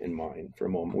in mind for a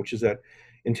moment, which is that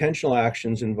intentional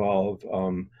actions involve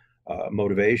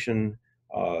motivation.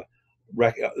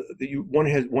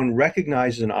 One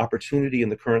recognizes an opportunity in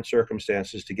the current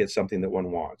circumstances to get something that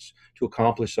one wants, to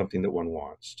accomplish something that one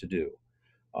wants to do,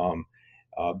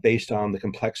 based on the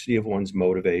complexity of one's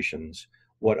motivations,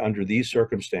 what under these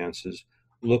circumstances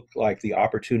look like the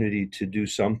opportunity to do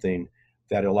something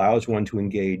that allows one to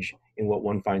engage in what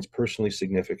one finds personally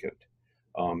significant.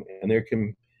 And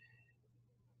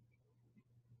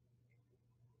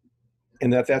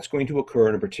that's going to occur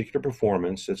in a particular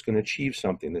performance that's going to achieve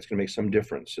something that's going to make some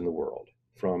difference in the world,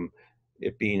 from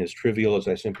it being as trivial as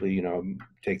I simply,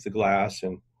 take the glass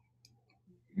and,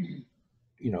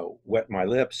 wet my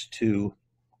lips, to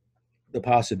the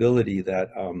possibility that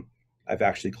I've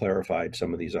actually clarified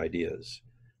some of these ideas,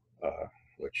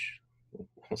 which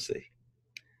we'll see.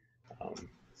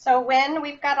 So Wynn,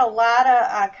 we've got a lot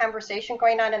of conversation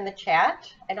going on in the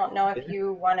chat. I don't know if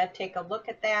you want to take a look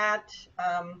at that,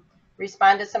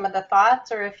 respond to some of the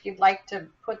thoughts, or if you'd like to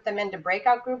put them into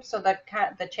breakout groups so that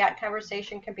the chat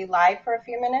conversation can be live for a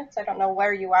few minutes. I don't know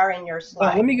where you are in your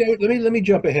slide. Let me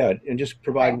jump ahead and just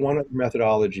provide one other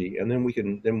methodology, and then we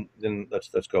can then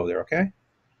let's go there, okay?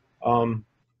 So I'm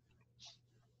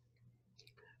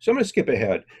going to skip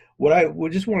ahead. What I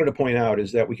just wanted to point out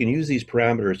is that we can use these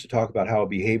parameters to talk about how a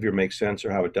behavior makes sense or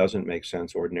how it doesn't make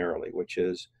sense ordinarily, which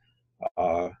is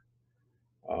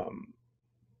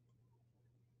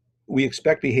we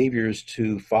expect behaviors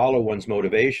to follow one's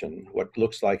motivation. What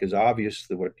looks like is obvious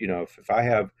that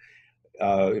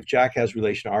if Jack has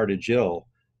relation R to Jill,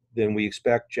 then we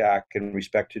expect Jack in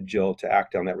respect to Jill to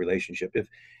act on that relationship.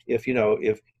 If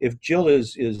Jill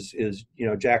is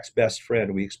Jack's best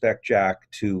friend, we expect Jack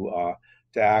to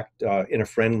act in a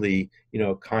friendly,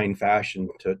 kind fashion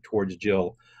towards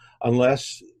Jill,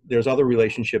 unless there's other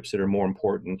relationships that are more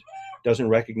important, doesn't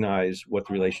recognize what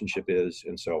the relationship is,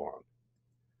 and so on.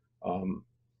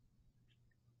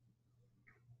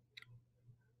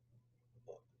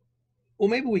 Well,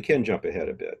 maybe we can jump ahead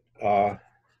a bit.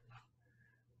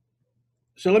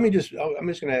 So I'm just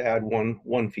going to add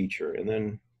one feature, and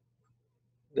then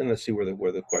let's see where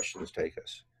the questions take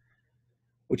us.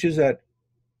 Which is that,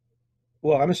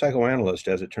 well, I'm a psychoanalyst,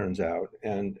 as it turns out,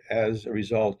 and as a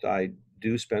result, I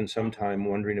do spend some time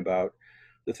wondering about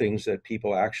the things that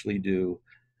people actually do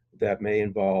that may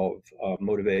involve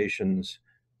motivations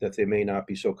that they may not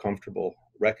be so comfortable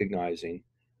recognizing,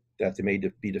 that they may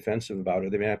be defensive about, or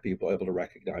they may not be able to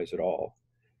recognize at all.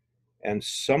 And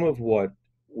some of what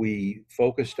we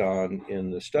focused on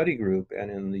in the study group and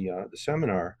in the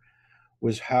seminar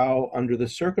was how, under the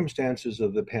circumstances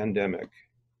of the pandemic,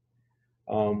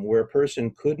 where a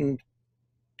person couldn't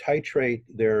titrate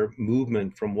their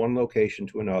movement from one location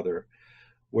to another,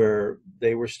 where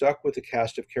they were stuck with the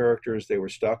cast of characters they were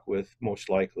stuck with, most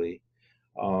likely,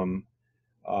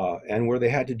 and where they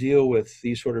had to deal with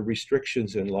these sort of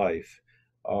restrictions in life,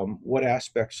 what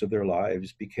aspects of their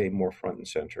lives became more front and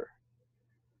center.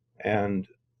 And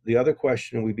the other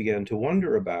question we began to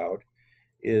wonder about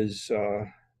is,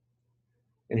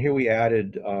 and here we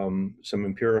added some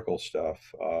empirical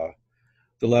stuff,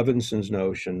 the Levinson's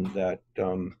notion that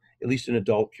at least an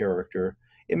adult character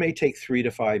it may take 3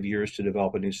 to 5 years to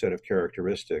develop a new set of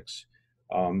characteristics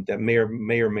that may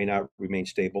or may not remain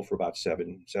stable for about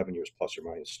 7 years plus or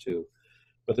minus 2.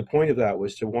 But the point of that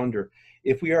was to wonder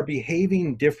if we are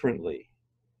behaving differently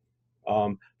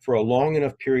for a long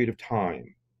enough period of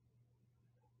time,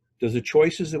 does the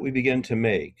choices that we begin to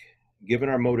make, given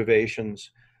our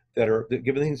motivations,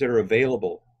 given things that are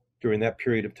available during that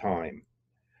period of time,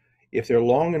 if they're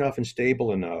long enough and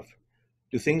stable enough,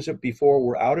 do things that before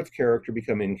were out of character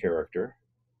become in character?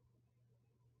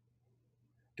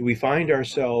 Do we find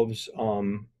ourselves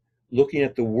looking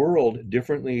at the world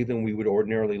differently than we would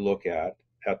ordinarily look at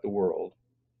the world?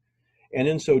 And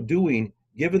in so doing,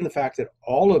 given the fact that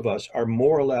all of us are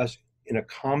more or less in a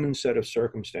common set of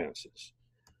circumstances,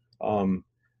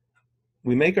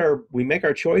 we make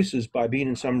our choices by being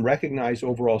in some recognized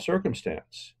overall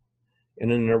circumstance.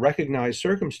 And in a recognized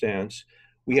circumstance,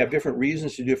 we have different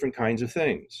reasons to do different kinds of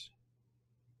things.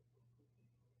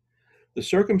 The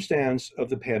circumstance of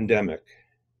the pandemic,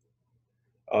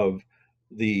 of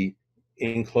the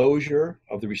enclosure,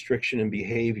 of the restriction in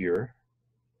behavior,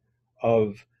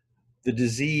 of the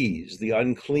disease, the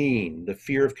unclean, the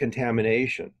fear of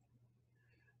contamination,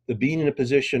 the being in a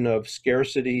position of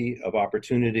scarcity, of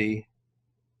opportunity,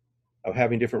 of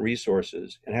having different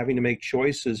resources, and having to make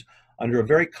choices under a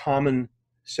very common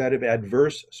set of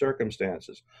adverse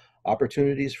circumstances,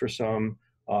 opportunities for some,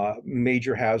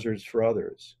 major hazards for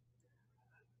others.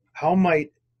 How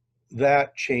might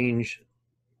that change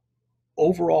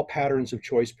overall patterns of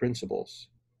choice principles?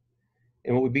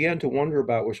 And what we began to wonder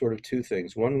about were sort of two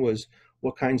things. One was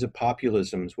what kinds of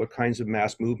populisms, what kinds of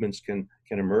mass movements can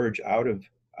emerge out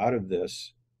of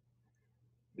this.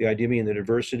 The idea being that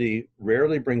adversity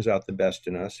rarely brings out the best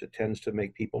in us. It tends to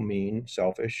make people mean,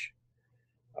 selfish,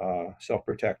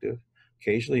 self-protective.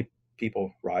 Occasionally,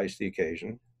 people rise to the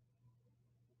occasion.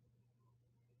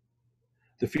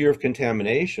 The fear of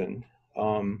contamination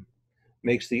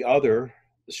makes the other,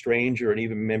 the stranger, and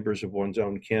even members of one's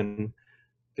own kin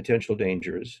potential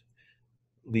dangers,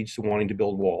 leads to wanting to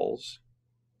build walls.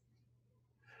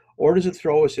 Or does it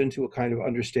throw us into a kind of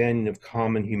understanding of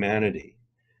common humanity,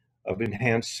 of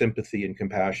enhanced sympathy and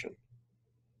compassion?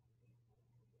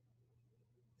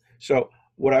 So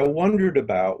what I wondered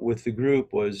about with the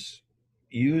group was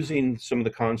using some of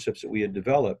the concepts that we had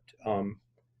developed.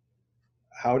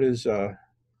 How does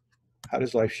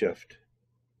life shift?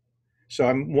 So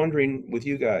I'm wondering with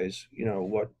you guys, you know,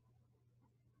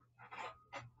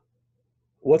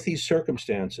 what these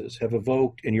circumstances have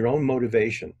evoked in your own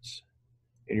motivations,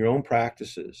 in your own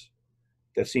practices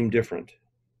that seem different,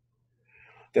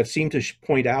 that seem to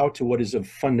point out to what is of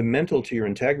fundamental to your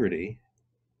integrity,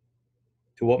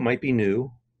 to what might be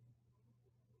new,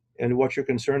 and what you're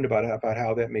concerned about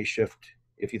how that may shift,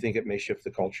 if you think it may shift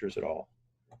the cultures at all.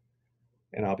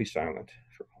 And I'll be silent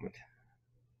for a moment.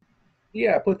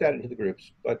 Yeah, put that into the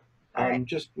groups. But right.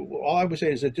 Just all I would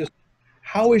say is that just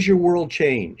how has your world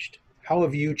changed? How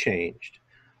have you changed?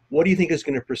 What do you think is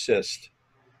going to persist?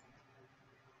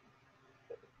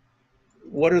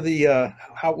 What are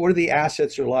the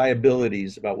assets or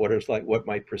liabilities about what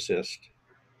might persist?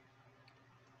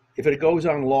 If it goes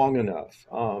on long enough,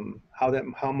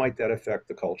 how might that affect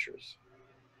the cultures?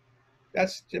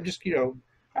 That's just, you know,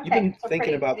 Okay, you've been so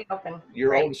thinking about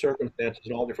your own circumstances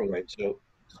in all different ways. So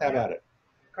just have at it.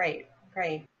 Great,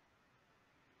 great.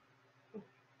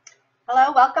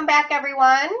 Hello, welcome back,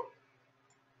 everyone.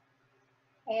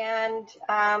 And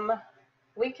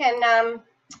we can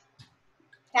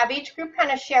have each group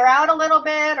kind of share out a little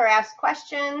bit or ask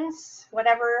questions,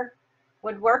 whatever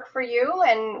would work for you.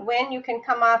 And Wynn, you can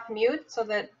come off mute so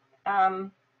that you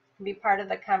can be part of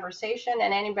the conversation,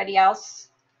 and anybody else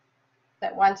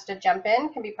that wants to jump in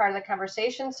can be part of the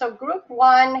conversation. So group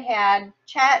one had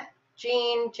Chet,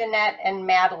 Jean, Jeanette, and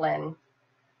Madeline.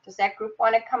 Does that group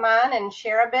want to come on and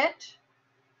share a bit?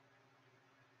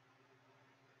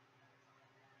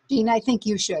 Jean, I think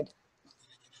you should.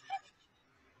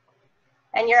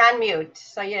 And you're on mute,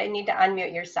 so you need to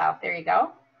unmute yourself. There you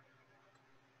go.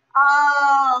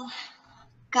 Oh,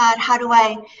 God, how do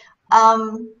I?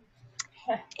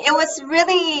 It was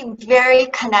really very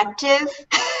connective.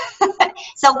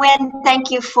 So Wynn,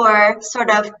 thank you for sort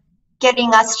of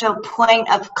getting us to a point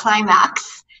of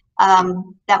climax,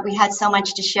 that we had so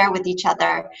much to share with each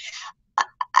other. I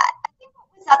think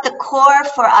what was at the core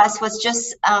for us was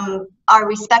just our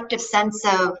respective sense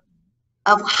of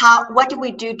what did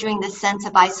we do during the sense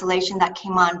of isolation that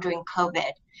came on during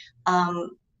COVID.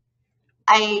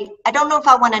 I don't know if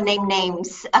I want to name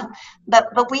names,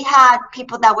 but we had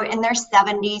people that were in their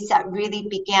 70s that really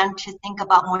began to think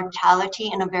about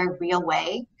mortality in a very real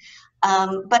way,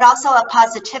 but also a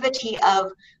positivity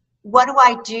of what do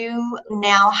I do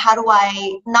now? How do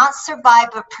I not survive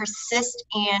but persist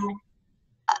in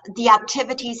the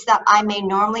activities that I may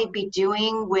normally be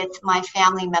doing with my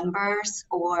family members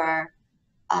or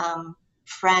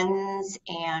friends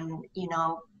and, you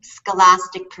know,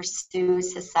 scholastic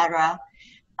pursuits, etc.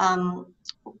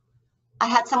 I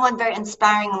had someone very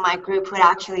inspiring in my group who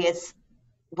actually is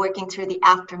working through the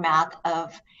aftermath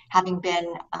of having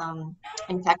been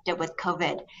infected with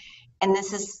COVID. And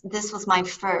this was my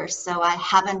first, so I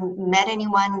haven't met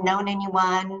anyone, known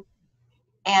anyone,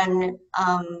 and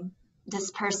this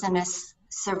person is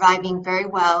surviving very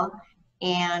well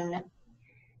and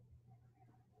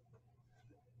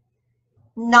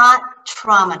not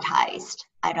traumatized,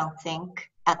 I don't think,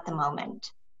 at the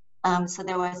moment. So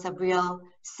there was a real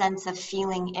sense of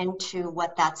feeling into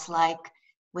what that's like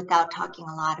without talking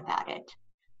a lot about it.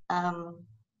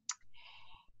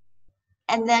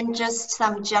 And then just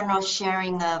some general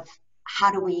sharing of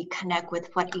how do we connect with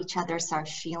what each others are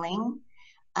feeling.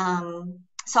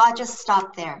 So I'll just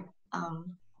stop there.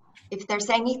 If there's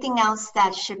anything else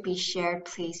that should be shared,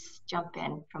 please jump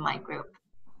in from my group.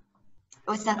 It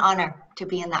was an honor to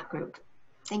be in that group.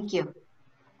 Thank you.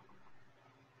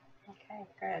 Okay,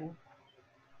 good.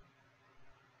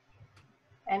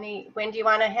 Wynn, do you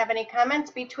want to have any comments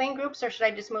between groups, or should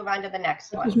I just move on to the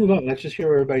next one? Let's move on. Let's just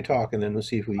hear everybody talk, and then we'll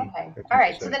see if we. Okay. All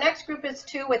right. So the next group is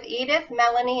 2 with Edith,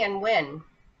 Melanie, and Wynn.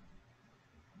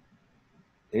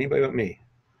 Anybody but me?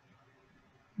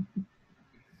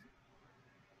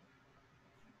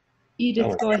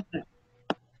 Edith, go ahead.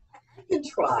 I can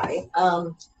try.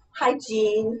 Hi,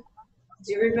 Jean.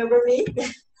 Do you remember me?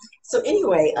 So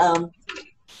anyway,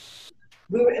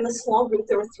 we were in a small group.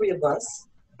 There were 3 of us.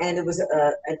 And it was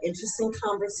an interesting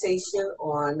conversation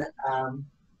on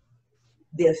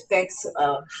the effects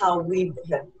of how we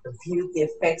have viewed the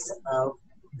effects of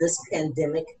this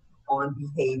pandemic on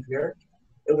behavior.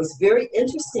 It was very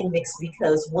interesting mix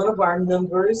because one of our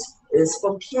members is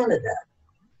from Canada,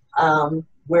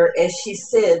 where, as she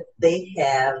said, they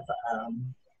have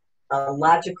a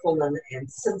logical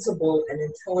and sensible and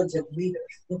intelligent leader.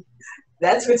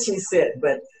 That's what she said,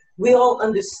 but we all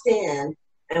understand.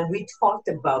 And we talked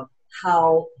about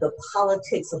how the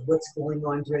politics of what's going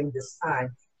on during this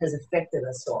time has affected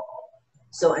us all.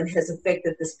 So, and has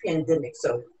affected this pandemic.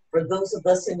 So for those of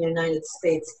us in the United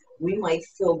States, we might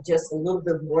feel just a little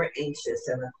bit more anxious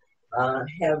and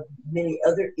have many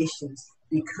other issues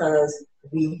because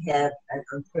we have an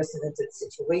unprecedented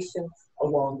situation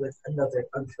along with another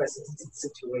unprecedented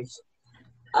situation.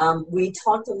 We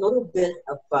talked a little bit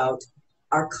about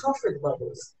our comfort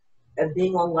levels of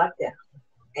being on lockdown.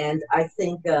 And I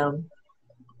think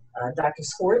Dr.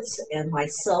 Schwartz and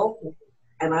myself,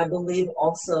 and I believe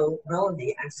also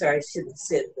Melanie, I'm sorry, I shouldn't have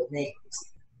said the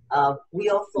names, we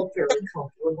all felt fairly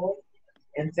comfortable.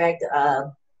 In fact,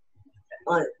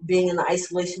 being in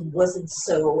isolation wasn't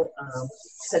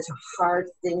such a hard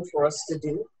thing for us to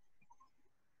do.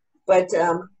 But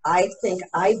I think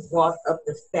I brought up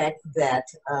the fact that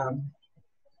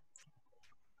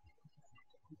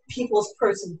people's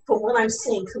from what I'm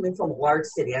seeing coming from a large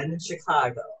city, I'm in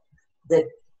Chicago, that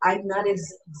I'm not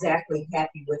exactly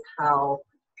happy with how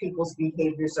people's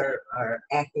behaviors are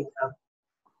acting up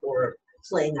or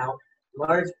playing out.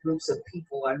 Large groups of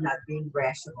people are not being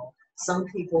rational. Some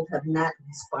people have not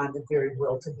responded very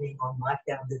well to being on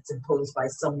lockdown that's imposed by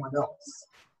someone else.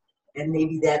 And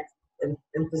maybe that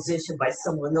imposition by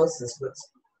someone else is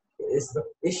the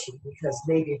issue, because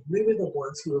maybe if we were the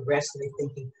ones who were rationally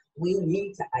thinking, we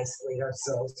need to isolate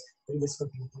ourselves, then this would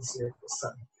be easier for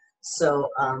some. So,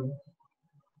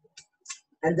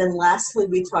 and then lastly,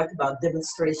 we talked about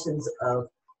demonstrations of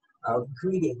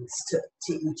greetings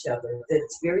to each other, that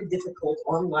it's very difficult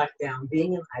on lockdown,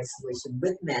 being in isolation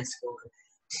with masks on,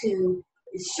 to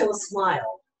show a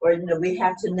smile. Or, you know, we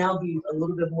have to now be a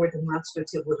little bit more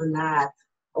demonstrative with a nod,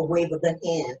 a wave of the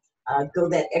hand, go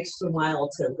that extra mile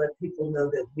to let people know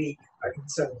that we are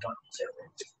concerned about each other.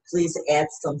 Please add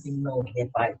something, Melanie, if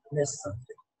I missed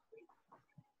something.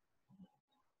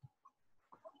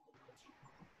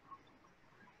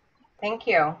 Thank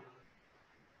you.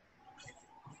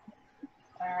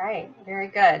 All right, very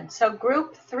good. So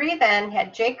group 3 then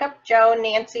had Jacob, Joe,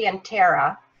 Nancy, and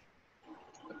Tara.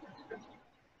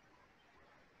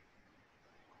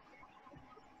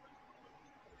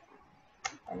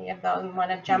 Any of them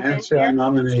want to jump Nancy, in here? I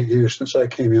nominate you since I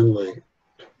came in late.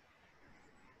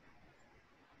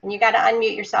 And you got to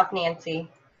unmute yourself, Nancy.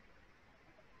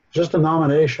 Just a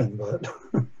nomination, but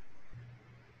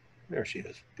There she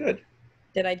is. Good.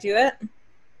 Did I do it?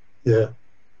 yeah.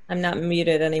 I'm not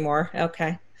muted anymore.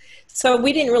 Okay. So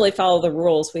we didn't really follow the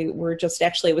rules. We were just,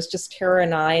 actually, it was just Tara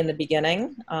and I in the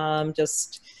beginning,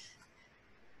 just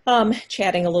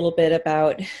chatting a little bit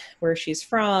about where she's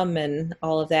from and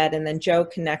all of that. And then Joe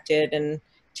connected, and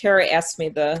Tara asked me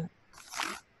the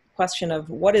question of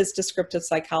what is descriptive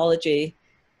psychology?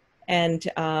 And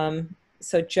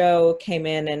so Joe came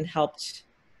in and helped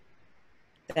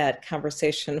that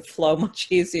conversation flow much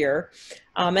easier.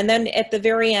 And then at the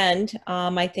very end,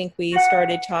 I think we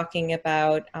started talking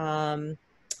about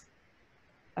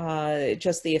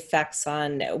just the effects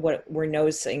on what we're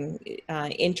noticing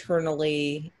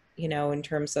internally, you know, in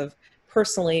terms of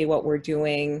personally what we're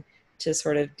doing to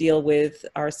sort of deal with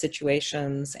our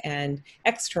situations, and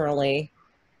externally.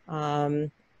 Joe,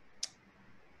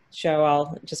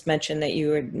 I'll just mention that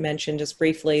you had mentioned just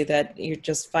briefly that you're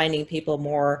just finding people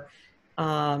more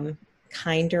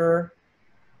kinder,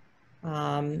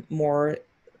 more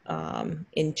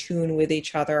in tune with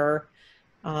each other.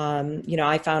 You know,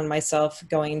 I found myself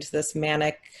going into this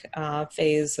manic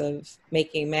phase of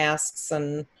making masks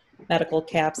and medical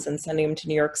caps and sending them to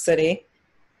New York City.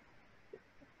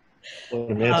 Well,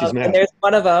 Nancy's And there's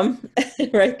one of them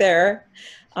right there.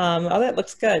 Oh, that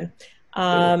looks good.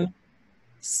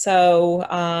 So,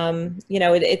 you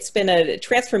know, it's been a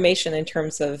transformation in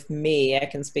terms of me. I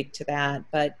can speak to that,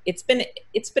 but it's been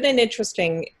an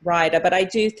interesting ride. But I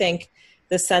do think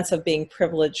the sense of being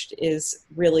privileged is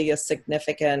really a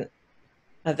significant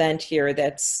event here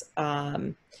that's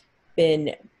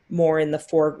been more in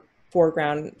the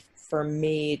foreground for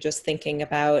me, just thinking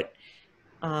about,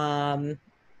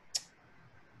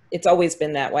 it's always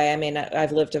been that way. I mean,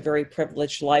 I've lived a very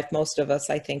privileged life. Most of us,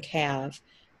 I think, have.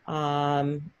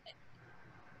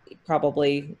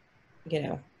 Probably, you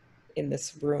know, in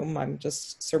this room, I'm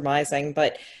just surmising,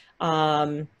 but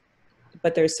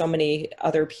there's so many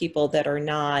other people that are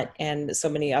not, and so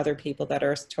many other people that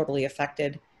are totally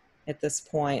affected at this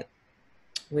point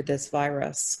with this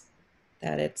virus,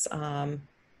 that it's,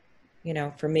 you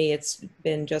know, for me, it's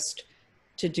been just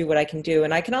to do what I can do.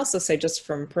 And I can also say, just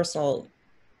from personal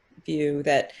view,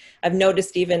 that I've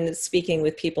noticed, even speaking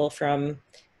with people from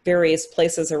various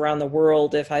places around the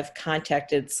world, if I've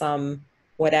contacted some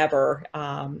whatever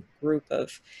group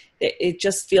of, it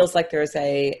just feels like there's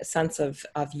a sense of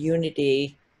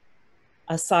unity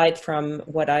aside from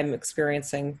what I'm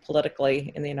experiencing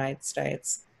politically in the United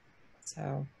States.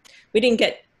 So we didn't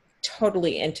get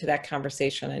totally into that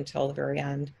conversation until the very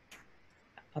end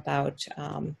about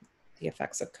the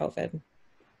effects of COVID.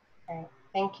 Okay,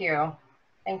 thank you.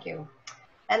 Thank you.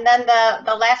 And then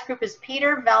the last group is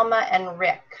Peter, Velma, and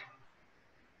Rick.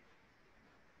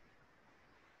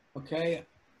 Okay.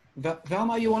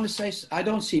 Velma, you want to say? I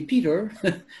don't see Peter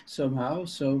somehow,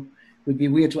 so it would be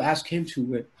weird to ask him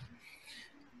to.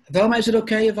 Velma, is it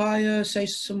okay if I say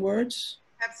some words?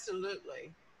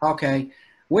 Absolutely. Okay.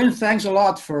 Wynn, thanks a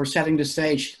lot for setting the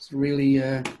stage. It's really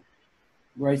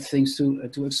great things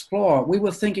to explore. We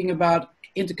were thinking about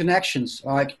interconnections,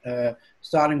 like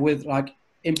starting with like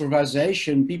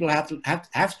improvisation. People had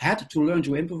to learn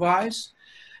to improvise,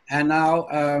 and now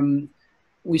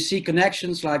we see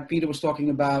connections, like Peter was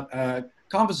talking about,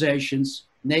 conversations,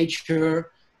 nature,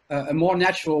 a more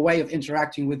natural way of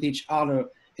interacting with each other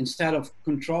instead of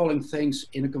controlling things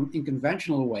in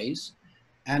conventional ways.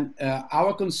 And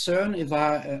our concern, if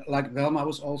like Velma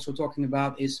was also talking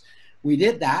about, is we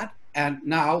did that, and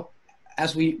now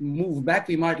as we move back,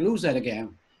 we might lose that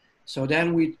again. So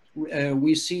then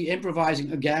we see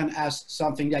improvising again as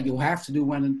something that you have to do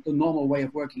when the normal way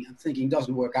of working and thinking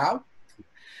doesn't work out.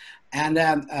 And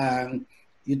then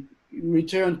you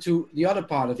return to the other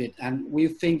part of it. And we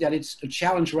think that it's a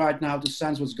challenge right now to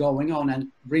sense what's going on and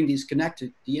bring these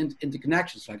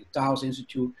interconnections, like the Taos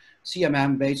Institute,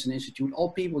 CMM, Bateson Institute,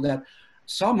 all people that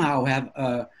somehow have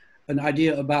an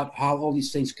idea about how all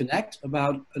these things connect,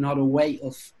 about another way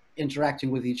of interacting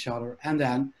with each other, and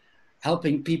then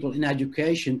helping people in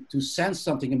education to sense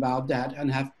something about that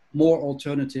and have more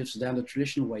alternatives than the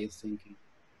traditional way of thinking.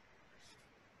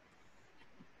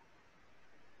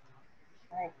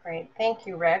 All right, great. Thank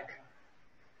you, Rick.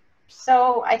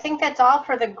 So I think that's all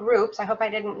for the groups. I hope I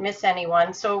didn't miss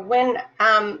anyone. So when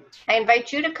I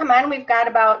invite you to come on, we've got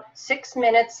about 6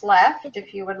 minutes left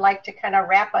if you would like to kind of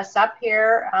wrap us up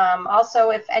here.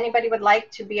 Also, if anybody would like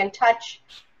to be in touch,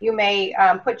 you may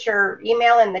put your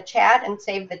email in the chat and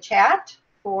save the chat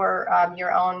for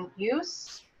your own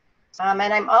use. And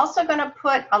I'm also going to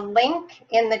put a link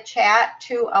in the chat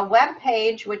to a web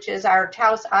page, which is our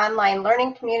Taos online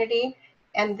learning community.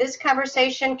 And this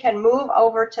conversation can move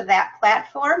over to that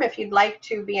platform. If you'd like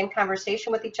to be in conversation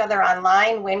with each other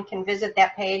online, Wynn can visit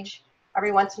that page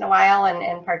every once in a while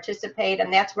and participate.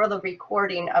 And that's where the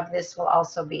recording of this will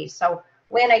also be. So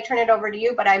Wynn, I turn it over to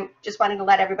you, but I just wanted to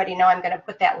let everybody know I'm going to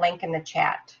put that link in the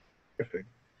chat. Perfect.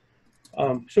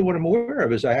 So what I'm aware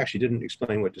of is I actually didn't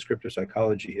explain what descriptive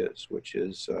psychology is, which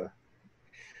is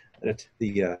it's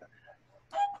the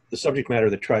subject matter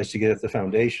that tries to get at the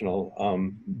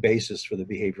foundational basis for the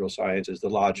behavioral sciences, the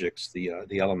logics,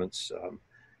 the elements,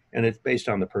 and it's based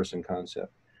on the person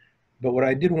concept. But what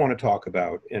I did want to talk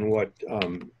about and what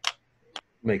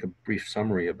make a brief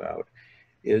summary about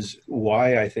is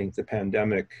why I think the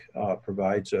pandemic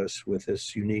provides us with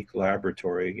this unique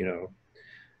laboratory, you know,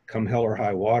 come hell or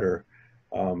high water,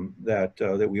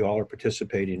 that we all are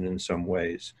participating in some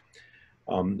ways.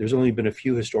 There's only been a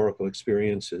few historical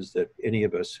experiences that any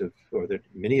of us have, or that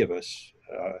many of us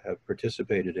have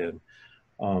participated in,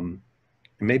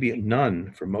 maybe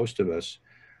none for most of us,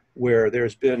 where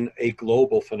there's been a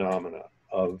global phenomena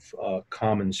of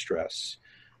common stress.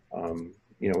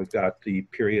 You know, we've got the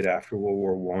period after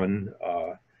World War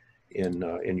I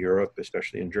in Europe,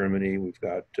 especially in Germany. We've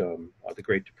got the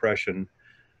Great Depression.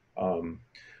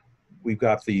 We've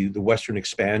got the Western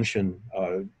expansion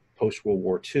post-World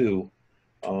War II.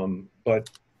 But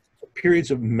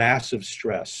periods of massive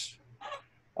stress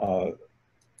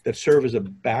that serve as a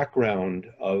background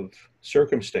of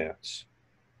circumstance,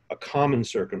 a common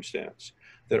circumstance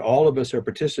that all of us are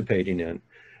participating in,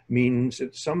 means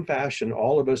that some fashion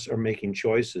all of us are making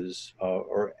choices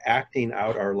or acting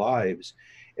out our lives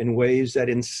in ways that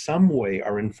in some way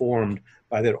are informed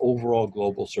by that overall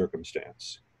global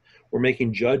circumstance. We're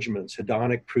making judgments,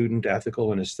 hedonic, prudent,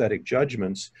 ethical, and aesthetic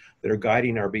judgments that are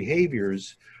guiding our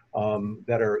behaviors,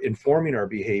 that are informing our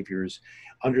behaviors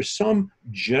under some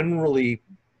generally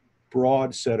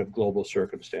broad set of global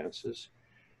circumstances.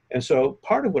 And so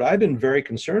part of what I've been very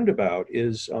concerned about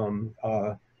is,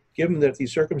 given that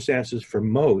these circumstances for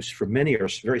many are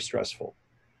very stressful,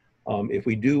 if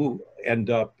we do end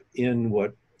up in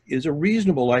what is a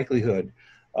reasonable likelihood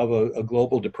of a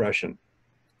global depression,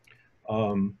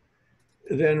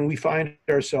 then we find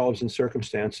ourselves in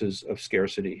circumstances of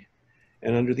scarcity.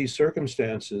 And under these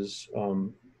circumstances,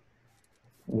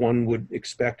 one would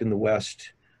expect in the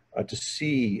West to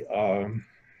see,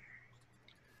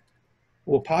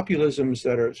 well, populisms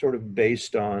that are sort of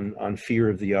based on fear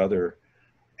of the other,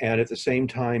 and at the same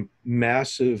time,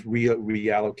 massive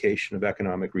reallocation of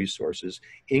economic resources.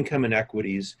 Income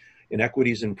inequities,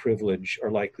 inequities in privilege are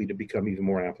likely to become even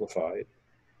more amplified.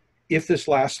 If this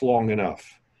lasts long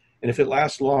enough, and if it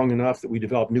lasts long enough that we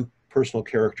develop new personal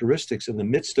characteristics in the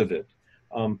midst of it,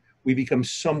 we become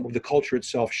the culture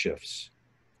itself shifts.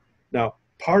 Now,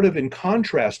 part of, in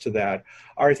contrast to that,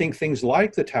 are, I think, things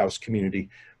like the Taos community,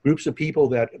 groups of people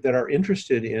that are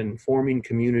interested in forming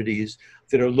communities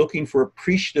that are looking for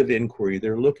appreciative inquiry.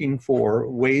 They're looking for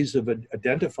ways of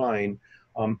identifying,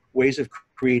 ways of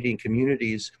creating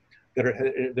communities that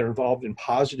are involved in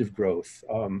positive growth.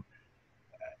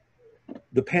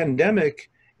 The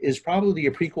pandemic is probably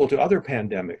a prequel to other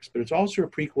pandemics, but it's also a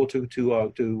prequel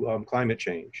to climate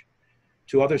change,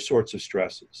 to other sorts of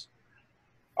stresses.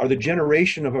 Are the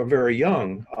generation of our very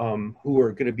young who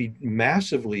are going to be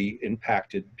massively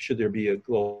impacted should there be a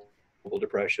global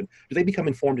depression, do they become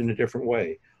informed in a different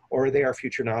way? Or are they our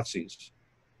future Nazis?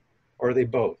 Or are they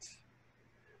both?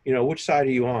 You know, which side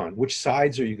are you on? Which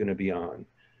sides are you going to be on?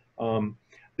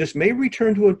 This may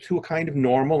return to a kind of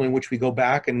normal in which we go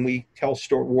back and we tell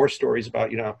war stories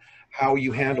about, you know, how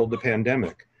you handled the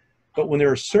pandemic. But when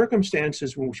there are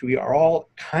circumstances in which we are all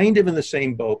kind of in the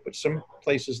same boat, but some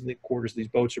places in the quarters, these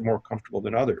boats are more comfortable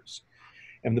than others.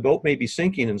 And the boat may be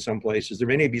sinking in some places. There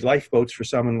may be lifeboats for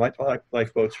some and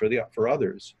lifeboats for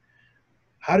others.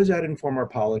 How does that inform our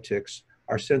politics,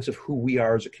 our sense of who we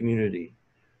are as a community,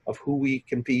 of who we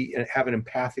can be and have an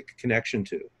empathic connection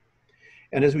to?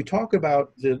 And as we talk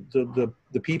about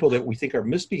the people that we think are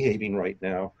misbehaving right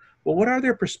now, well, what are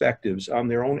their perspectives on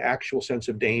their own actual sense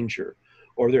of danger,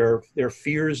 or their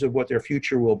fears of what their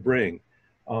future will bring?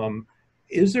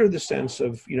 Is there the sense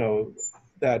of, you know,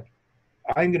 that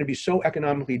I'm going to be so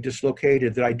economically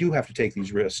dislocated that I do have to take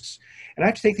these risks, and I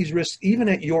have to take these risks even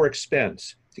at your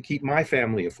expense to keep my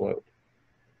family afloat?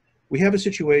 We have a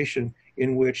situation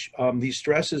in which these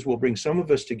stresses will bring some of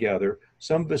us together,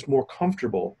 some of us more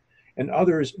comfortable, and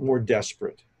others more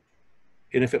desperate.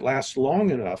 And if it lasts long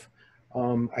enough,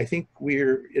 I think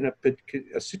we're in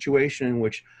a situation in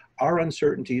which our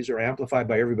uncertainties are amplified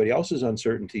by everybody else's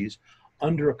uncertainties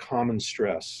under a common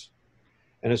stress,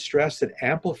 and a stress that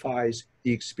amplifies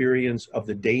the experience of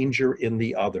the danger in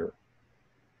the other,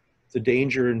 the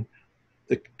danger and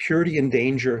the purity and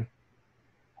danger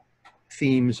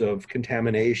themes of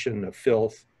contamination, of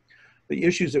filth, the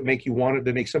issues that make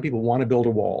some people want to build a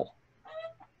wall,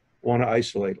 want to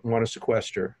isolate, want to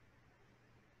sequester.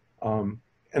 And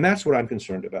that's what I'm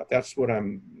concerned about. That's what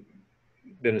I'm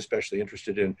been especially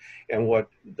interested in, and what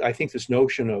I think this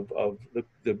notion of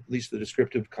at least the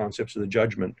descriptive concepts of the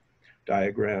judgment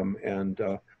diagram and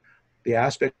the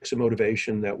aspects of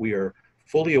motivation that we are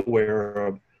fully aware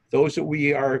of, those that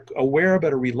we are aware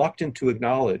but are reluctant to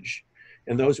acknowledge,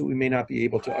 and those that we may not be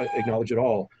able to acknowledge at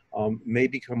all, may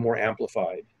become more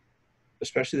amplified,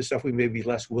 especially the stuff we may be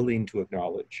less willing to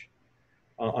acknowledge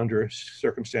under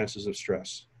circumstances of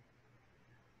stress.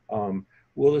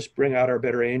 Will this bring out our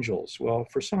better angels? Well,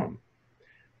 for some.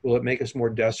 Will it make us more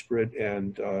desperate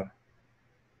and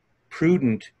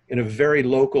prudent in a very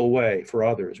local way for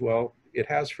others? Well, it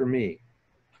has for me.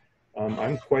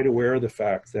 I'm quite aware of the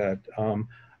fact that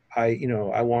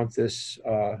I want this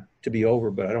to be over,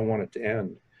 but I don't want it to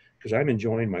end, because I'm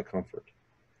enjoying my comfort.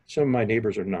 Some of my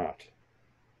neighbors are not.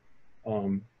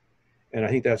 And I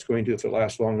think that's going to, if it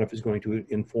lasts long enough, is going to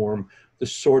inform the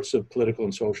sorts of political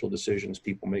and social decisions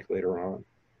people make later on.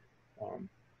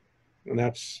 And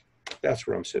that's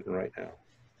where I'm sitting right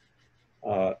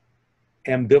now.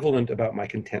 Ambivalent about my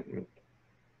contentment.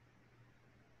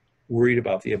 Worried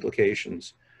about the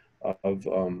implications of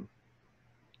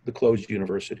the closed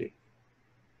university.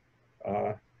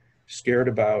 Scared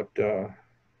about the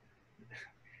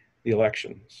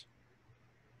elections.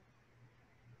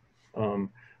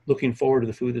 Looking forward to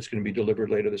the food that's going to be delivered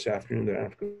later this afternoon that I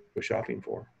have to go shopping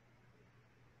for.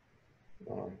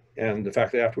 And the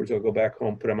fact that afterwards I'll go back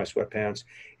home, put on my sweatpants,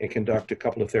 and conduct a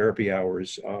couple of therapy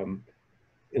hours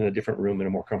in a different room in a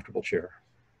more comfortable chair.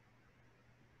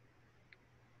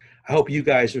 I hope you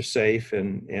guys are safe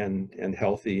and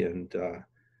healthy and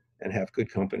have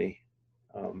good company.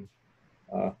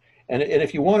 And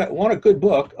if you want a good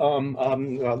book,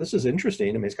 this is interesting.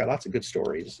 I mean, it's got lots of good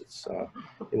stories.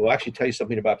 It will actually tell you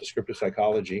something about descriptive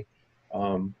psychology,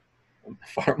 far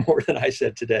more than I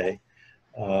said today.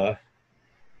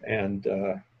 And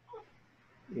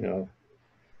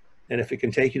if it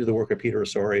can take you to the work of Peter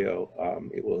Ossorio,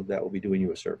 that will be doing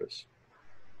you a service.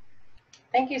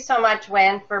 Thank you so much,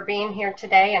 Wynn, for being here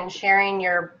today and sharing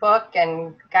your book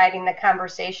and guiding the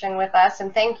conversation with us.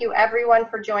 And thank you, everyone,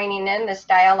 for joining in this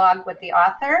dialogue with the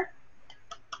author.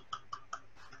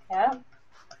 Yeah.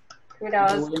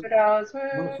 Kudos, kudos.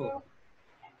 Woo.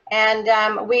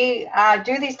 And we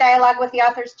do these dialogue with the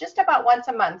authors just about once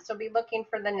a month. So be looking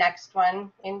for the next one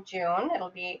in June. It'll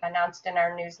be announced in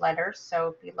our newsletter.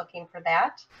 So be looking for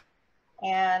that.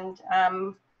 And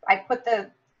I put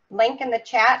the link in the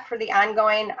chat for the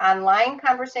ongoing online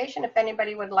conversation if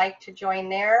anybody would like to join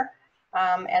there,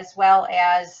 as well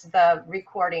as the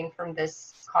recording from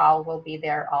this call will be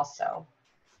there also.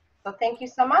 So thank you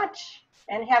so much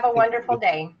and have a wonderful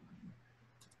day.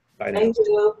 Bye now. Thank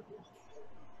you.